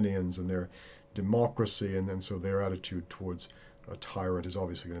the Athenians and their democracy, and so their attitude towards a tyrant is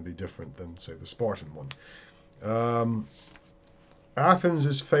obviously going to be different than, say, the Spartan one. Athens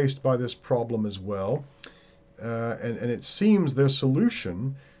is faced by this problem as well, and it seems their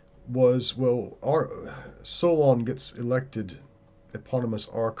solution was, well, Solon gets elected eponymous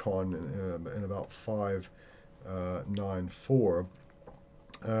archon in about 594,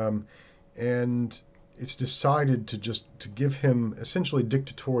 and it's decided to give him essentially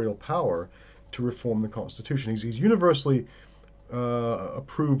dictatorial power to reform the constitution. He's universally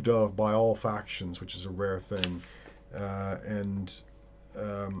approved of by all factions, which is a rare thing, and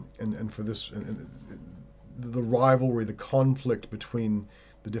for this, the rivalry, the conflict between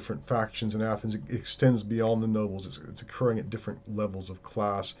the different factions in Athens, it extends beyond the nobles. It's occurring at different levels of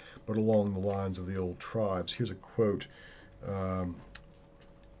class, but along the lines of the old tribes. Here's a quote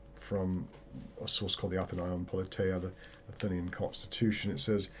from a source called the Athenian Politeia, the Athenian constitution. It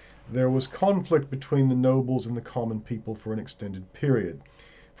says, "There was conflict between the nobles and the common people for an extended period.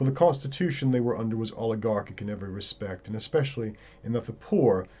 For the constitution they were under was oligarchic in every respect, and especially in that the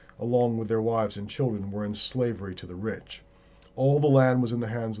poor, along with their wives and children, were in slavery to the rich. All the land was in the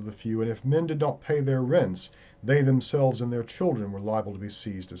hands of the few, and if men did not pay their rents, they themselves and their children were liable to be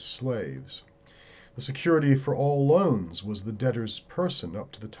seized as slaves. The security for all loans was the debtor's person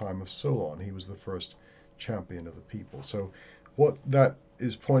up to the time of Solon. He was the first champion of the people." So what that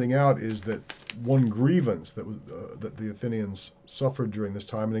is pointing out is that one grievance that the Athenians suffered during this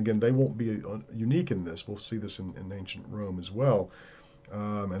time, and again, they won't be unique in this. We'll see this in ancient Rome as well,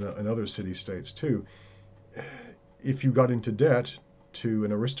 and other city-states too. If you got into debt to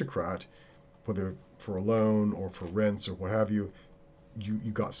an aristocrat, whether for a loan or for rents or what have you,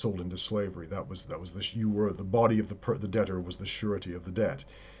 you got sold into slavery. You were the body of the debtor was the surety of the debt.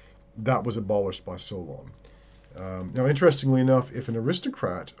 That was abolished by Solon. Now, interestingly enough, if an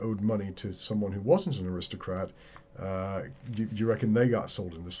aristocrat owed money to someone who wasn't an aristocrat, do you reckon they got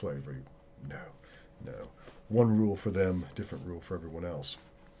sold into slavery? No. One rule for them, different rule for everyone else.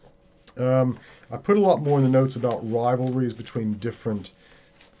 I put a lot more in the notes about rivalries between different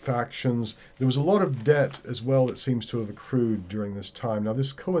factions. There was a lot of debt as well that seems to have accrued during this time. Now,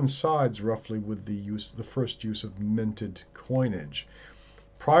 this coincides roughly with the first use of minted coinage.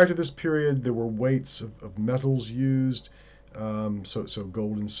 Prior to this period, there were weights of metals used, so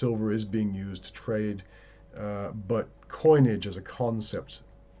gold and silver is being used to trade, but coinage as a concept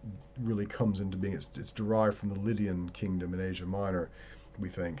really comes into being. It's derived from the Lydian kingdom in Asia Minor, we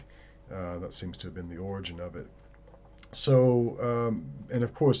think. That seems to have been the origin of it. So, and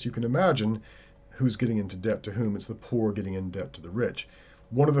of course, you can imagine who's getting into debt to whom. It's the poor getting in debt to the rich.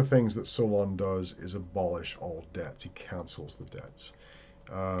 One of the things that Solon does is abolish all debts. He cancels the debts.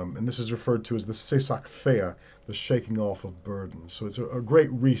 And this is referred to as the sesaktheia, the shaking off of burdens. So it's a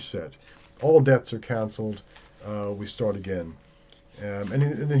great reset. All debts are canceled. We start again. And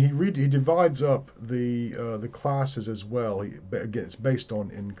then he divides up the classes as well. Again, it's based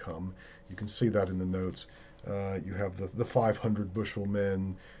on income. You can see that in the notes. You have the 500 bushel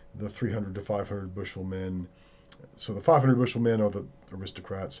men, the 300 to 500 bushel men. So the 500 bushel men are the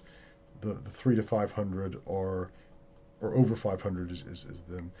aristocrats. The 3 to 500 or over 500 is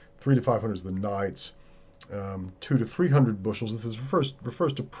them. 3 to 500 is the knights. 2 to 300 bushels. This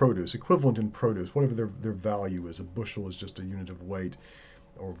refers to produce, equivalent in produce, whatever their value is. A bushel is just a unit of weight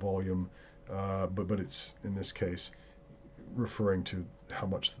or volume, but it's in this case referring to how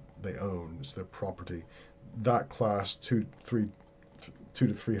much they own, it's their property. That class, 2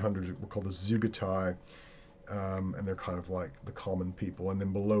 to 300, were called the Zugatai, and they're kind of like the common people. And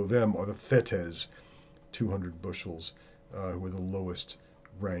then below them are the Thetes, 200 bushels, who are the lowest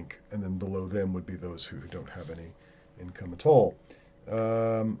rank. And then below them would be those who don't have any income at all.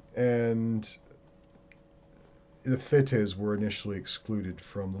 And the Thetes were initially excluded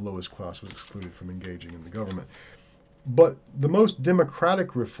from, the lowest class was excluded from engaging in the government. But the most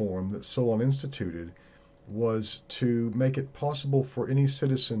democratic reform that Solon instituted was to make it possible for any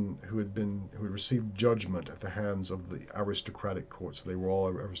citizen who had received judgment at the hands of the aristocratic courts. They were all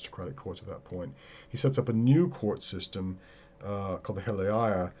aristocratic courts at that point. He sets up a new court system called the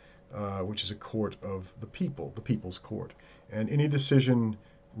Heliaia, which is a court of the people, the people's court. And any decision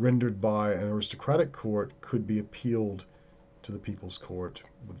rendered by an aristocratic court could be appealed to the people's court,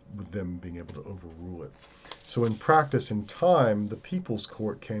 with them being able to overrule it. So in practice, in time, the people's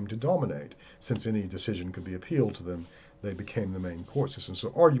court came to dominate. Since any decision could be appealed to them, they became the main court system.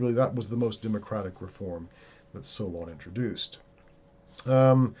 So arguably that was the most democratic reform that Solon introduced.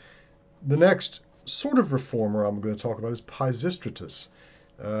 The next sort of reformer I'm going to talk about is Pisistratus.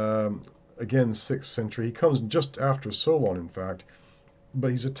 Again, 6th century. He comes just after Solon, in fact, but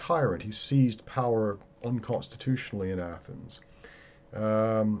he's a tyrant. He seized power unconstitutionally in Athens.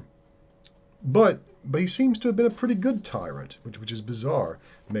 But he seems to have been a pretty good tyrant, which is bizarre,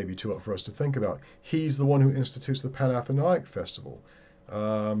 maybe for us to think about. He's the one who institutes the Panathenaic festival,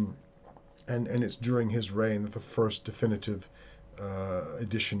 and it's during his reign that the first definitive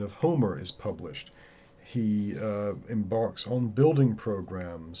edition of Homer is published. He embarks on building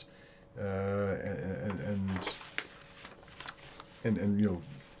programs and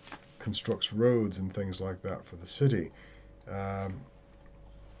constructs roads and things like that for the city.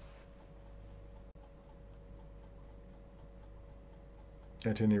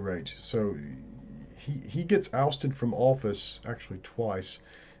 At any rate, so he gets ousted from office actually twice,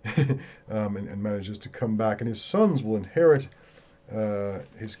 and manages to come back, and his sons will inherit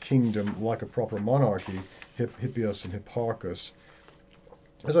his kingdom like a proper monarchy, Hippias and Hipparchus.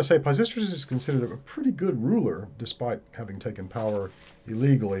 As I say, Pisistratus is considered a pretty good ruler, despite having taken power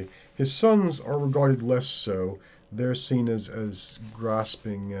illegally. His sons are regarded less so. They're seen as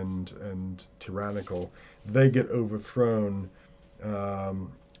grasping and tyrannical. They get overthrown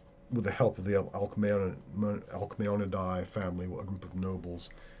with the help of the Alcmaeonidae family, a group of nobles.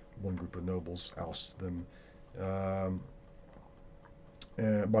 One group of nobles ousts them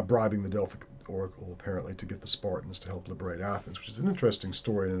by bribing the Delphic oracle, apparently, to get the Spartans to help liberate Athens, which is an interesting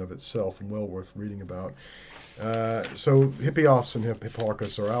story in and of itself and well worth reading about. So Hippias and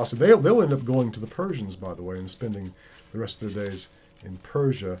Hipparchus are ousted. They'll end up going to the Persians, by the way, and spending the rest of their days in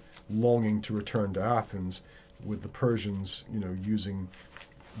Persia, longing to return to Athens, with the Persians, using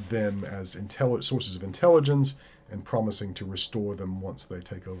them as sources of intelligence and promising to restore them once they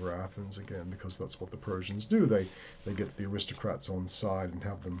take over Athens again, because that's what the Persians do. They get the aristocrats on side and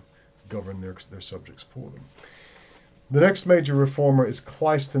have them govern their subjects for them. The next major reformer is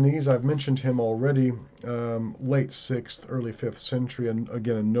Cleisthenes. I've mentioned him already. Late 6th, early 5th century, and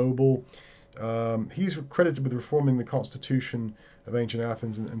again a noble. He's credited with reforming the constitution of ancient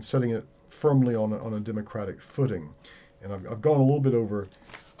Athens and setting it firmly on a democratic footing. And I've gone a little bit over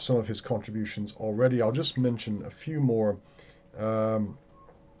some of his contributions already. I'll just mention a few more.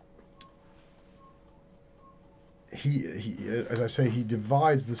 He, as I say, he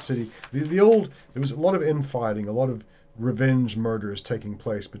divides the city. There was a lot of infighting, a lot of revenge murders taking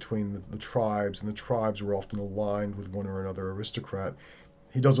place between the tribes, and the tribes were often aligned with one or another aristocrat.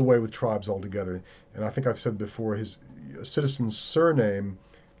 He does away with tribes altogether, and I think I've said before, his citizen's surname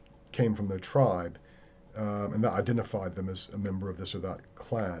came from their tribe, and that identified them as a member of this or that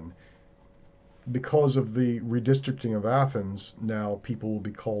clan. Because of the redistricting of Athens, now people will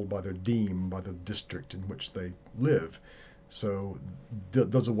be called by their deme, by the district in which they live. So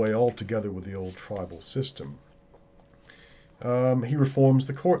does away altogether with the old tribal system. He reforms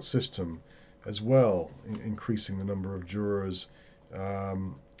the court system as well, increasing the number of jurors,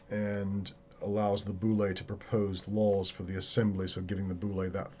 and allows the boule to propose laws for the assembly, so giving the boule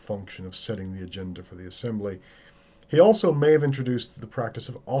that function of setting the agenda for the assembly. He also may have introduced the practice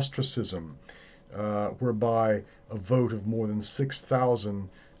of ostracism, whereby a vote of more than 6,000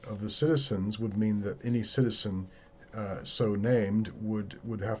 of the citizens would mean that any citizen so named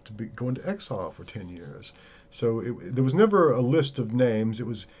would have to go into exile for 10 years. So there was never a list of names. It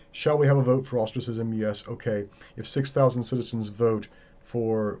was, shall we have a vote for ostracism? Yes. Okay. If 6,000 citizens vote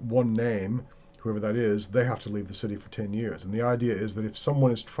for one name, whoever that is, they have to leave the city for 10 years. And the idea is that if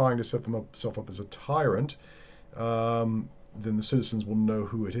someone is trying to set themselves up as a tyrant, then the citizens will know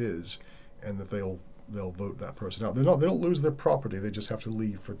who it is, and that they'll vote that person out. They don't lose their property; they just have to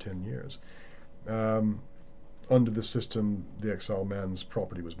leave for 10 years. Under the system, the exiled man's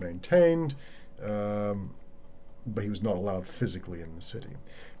property was maintained, but he was not allowed physically in the city.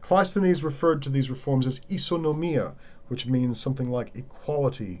 Cleisthenes referred to these reforms as isonomia, which means something like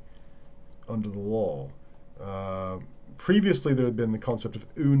equality under the law. Previously, there had been the concept of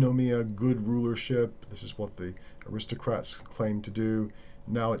eunomia, good rulership. This is what the aristocrats claimed to do.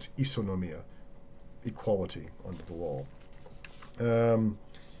 Now it's isonomia, equality under the law.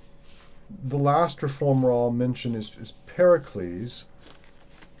 The last reformer I'll mention is Pericles,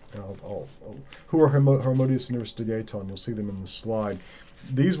 who are Harmodius and Aristogaton. You'll see them in the slide.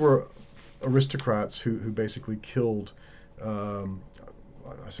 These were aristocrats who basically killed, I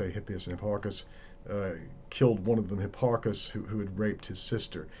say Hippias and Hipparchus, killed one of them, Hipparchus, who had raped his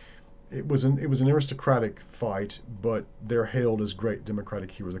sister. It was an aristocratic fight, but they're hailed as great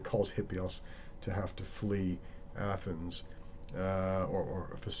democratic heroes. It caused Hippias to have to flee Athens, or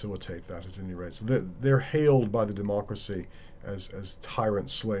facilitate that at any rate. So they're hailed by the democracy as tyrant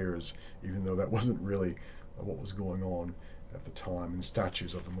slayers, even though that wasn't really what was going on at the time, and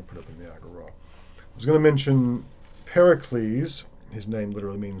statues of them were put up in the Agora. I was going to mention Pericles. His name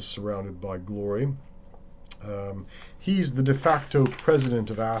literally means surrounded by glory. He's the de facto president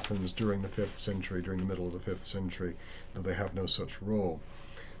of Athens during the 5th century, during the middle of the 5th century, though they have no such role.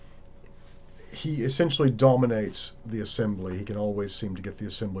 He essentially dominates the assembly. He can always seem to get the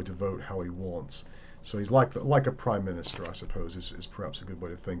assembly to vote how he wants. So he's like a prime minister, I suppose, is perhaps a good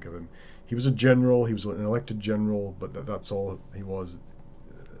way to think of him. He was a general. He was an elected general, but that's all he was.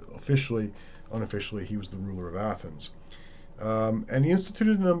 Officially, unofficially, he was the ruler of Athens. And he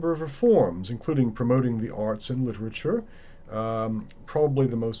instituted a number of reforms, including promoting the arts and literature. Probably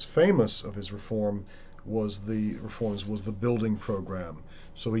the most famous of his reforms was the building program.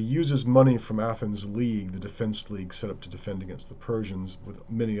 So he uses money from Athens League, the defense league set up to defend against the Persians, with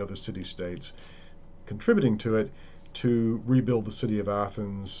many other city-states contributing to it, to rebuild the city of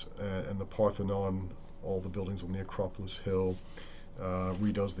Athens and the Parthenon, all the buildings on the Acropolis Hill,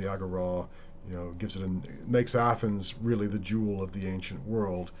 redoes the Agora, makes Athens really the jewel of the ancient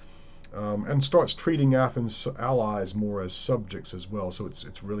world, and starts treating Athens' allies more as subjects as well. So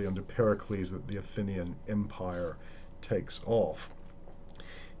it's really under Pericles that the Athenian empire takes off.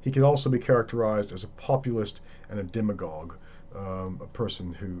 He can also be characterized as a populist and a demagogue, a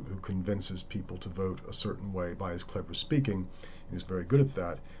person who convinces people to vote a certain way by his clever speaking. He was very good at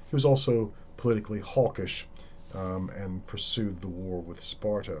that. He was also politically hawkish, and pursued the war with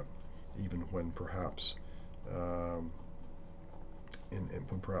Sparta, even when perhaps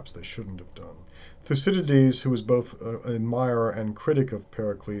they shouldn't have done. Thucydides, who was both an admirer and critic of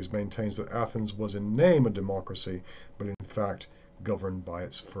Pericles, maintains that Athens was in name a democracy, but in fact governed by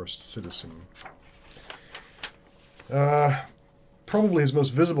its first citizen. Probably his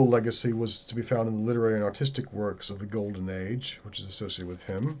most visible legacy was to be found in the literary and artistic works of the Golden Age, which is associated with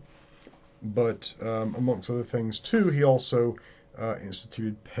him. But amongst other things too, he also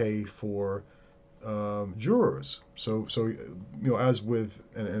instituted pay for jurors. So as with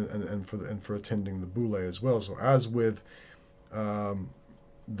and for attending the boule as well. So as with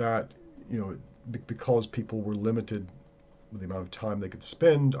that, because people were limited with the amount of time they could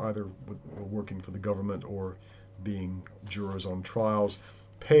spend either working for the government or being jurors on trials,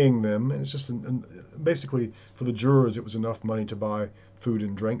 paying them, and it's just basically for the jurors it was enough money to buy food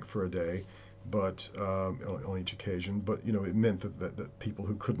and drink for a day, but on each occasion. But it meant that people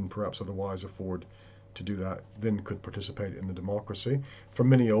who couldn't perhaps otherwise afford to do that then could participate in the democracy. For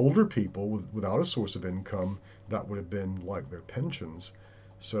many older people without a source of income, that would have been like their pensions.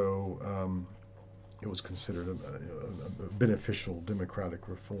 So it was considered a beneficial democratic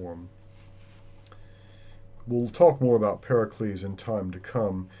reform. We'll talk more about Pericles in time to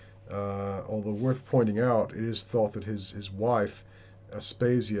come, although worth pointing out, it is thought that his wife,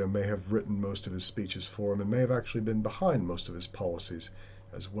 Aspasia, may have written most of his speeches for him and may have actually been behind most of his policies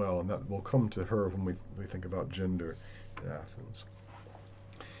as well, and that will come to her when we think about gender in Athens.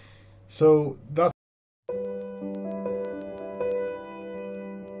 So that's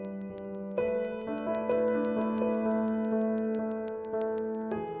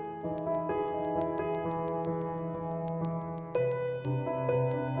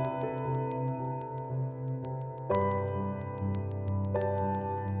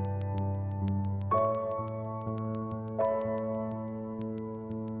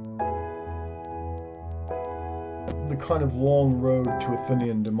the kind of long road to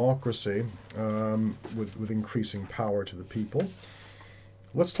Athenian democracy, with increasing power to the people.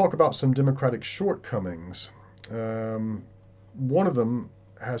 Let's talk about some democratic shortcomings. One of them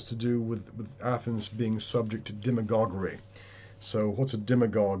has to do with Athens being subject to demagoguery. So, what's a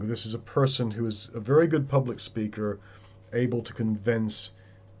demagogue? This is a person who is a very good public speaker, able to convince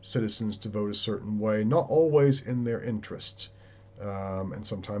citizens to vote a certain way, not always in their interest, and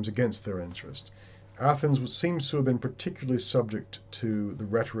sometimes against their interest. Athens seems to have been particularly subject to the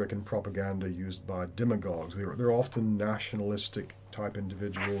rhetoric and propaganda used by demagogues. They're often nationalistic type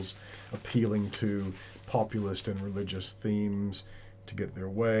individuals appealing to populist and religious themes to get their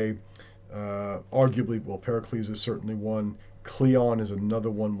way. Arguably, well, Pericles is certainly one. Cleon is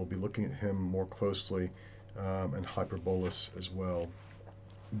another one. We'll be looking at him more closely, and Hyperbolus as well.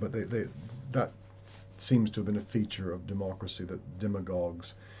 But that seems to have been a feature of democracy, that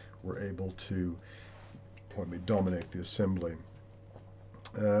demagogues were able to dominate the assembly.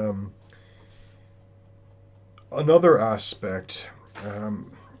 Another aspect,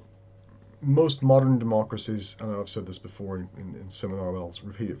 most modern democracies, and I've said this before in seminar, but I'll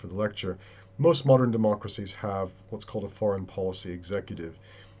repeat it for the lecture, most modern democracies have what's called a foreign policy executive,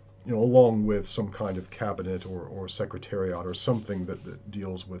 along with some kind of cabinet or secretariat or something that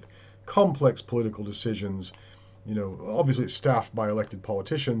deals with complex political decisions. Obviously it's staffed by elected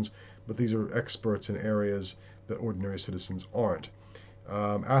politicians, but these are experts in areas that ordinary citizens aren't.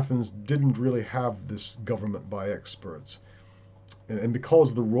 Athens didn't really have this government by experts. And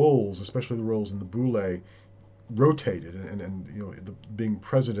because the roles, especially the roles in the boule, rotated, and being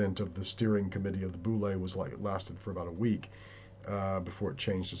president of the steering committee of the boule lasted for about a week before it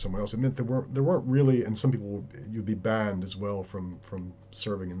changed to someone else. It meant there weren't really, and some people you'd be banned as well from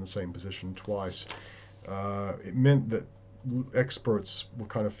serving in the same position twice. It meant that experts were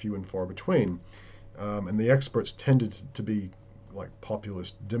kind of few and far between, and the experts tended to be like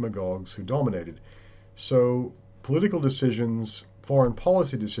populist demagogues who dominated. So political decisions, foreign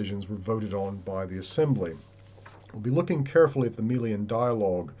policy decisions, were voted on by the assembly. We'll be looking carefully at the Melian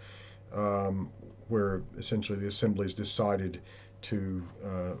dialogue, where essentially the assemblies decided to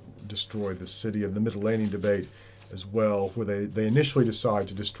destroy the city, and the Mytilene debate as well, where they initially decide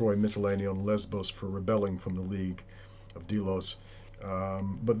to destroy Mytilene on Lesbos for rebelling from the League of Delos,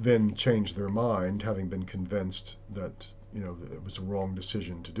 but then change their mind, having been convinced that it was a wrong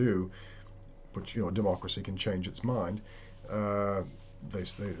decision to do. But democracy can change its mind. They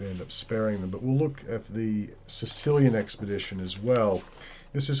end up sparing them. But we'll look at the Sicilian expedition as well.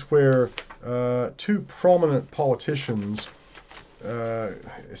 This is where two prominent politicians,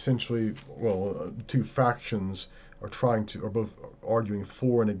 essentially, two factions are both arguing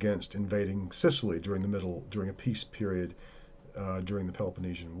for and against invading Sicily during a peace period during the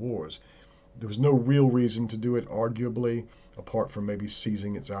Peloponnesian Wars. There was no real reason to do it, arguably, apart from maybe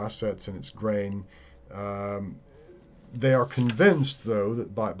seizing its assets and its grain. They are convinced, though,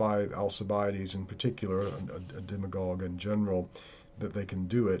 that by Alcibiades in particular, a demagogue in general, that they can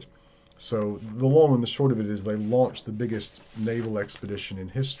do it. So the long and the short of it is they launch the biggest naval expedition in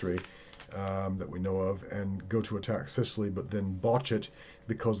history that we know of, and go to attack Sicily, but then botch it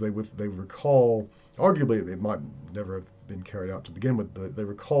because they recall, arguably it might never have been carried out to begin with, but they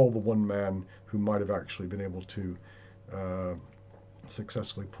recall the one man who might have actually been able to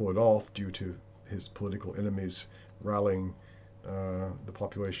successfully pull it off due to his political enemies rallying the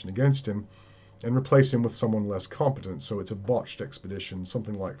population against him, and replace him with someone less competent. So it's a botched expedition.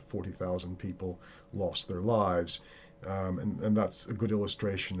 Something like 40,000 people lost their lives. And that's a good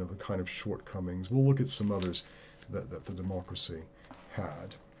illustration of the kind of shortcomings. We'll look at some others that the democracy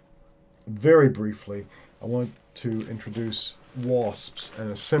had. Very briefly, I want to introduce WASPs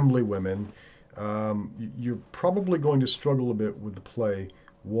and assemblywomen. You're probably going to struggle a bit with the play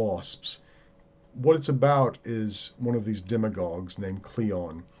WASPs. What it's about is one of these demagogues named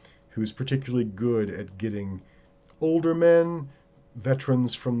Cleon, who's particularly good at getting older men,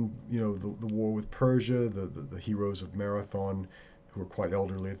 veterans from the war with Persia, the heroes of Marathon, who are quite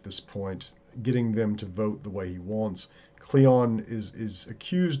elderly at this point, getting them to vote the way he wants. Cleon is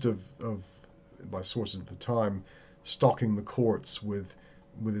accused of by sources at the time, stalking the courts with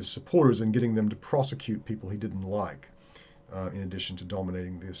his supporters and getting them to prosecute people he didn't like, in addition to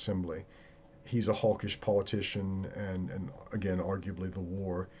dominating the assembly. He's a hawkish politician, and again, arguably the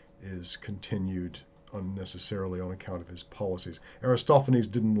war is continued unnecessarily on account of his policies. Aristophanes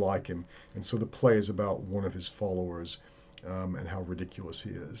didn't like him, and so the play is about one of his followers and how ridiculous he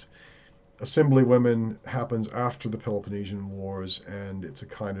is. Assemblywomen happens after the Peloponnesian Wars, and it's a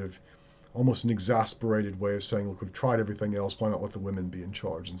kind of almost an exasperated way of saying, look, we've tried everything else, why not let the women be in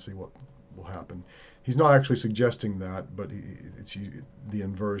charge and see what will happen. He's not actually suggesting that, but the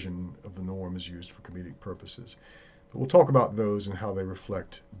inversion of the norm is used for comedic purposes. But we'll talk about those and how they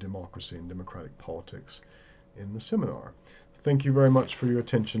reflect democracy and democratic politics in the seminar. Thank you very much for your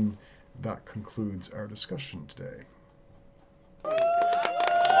attention. That concludes our discussion today.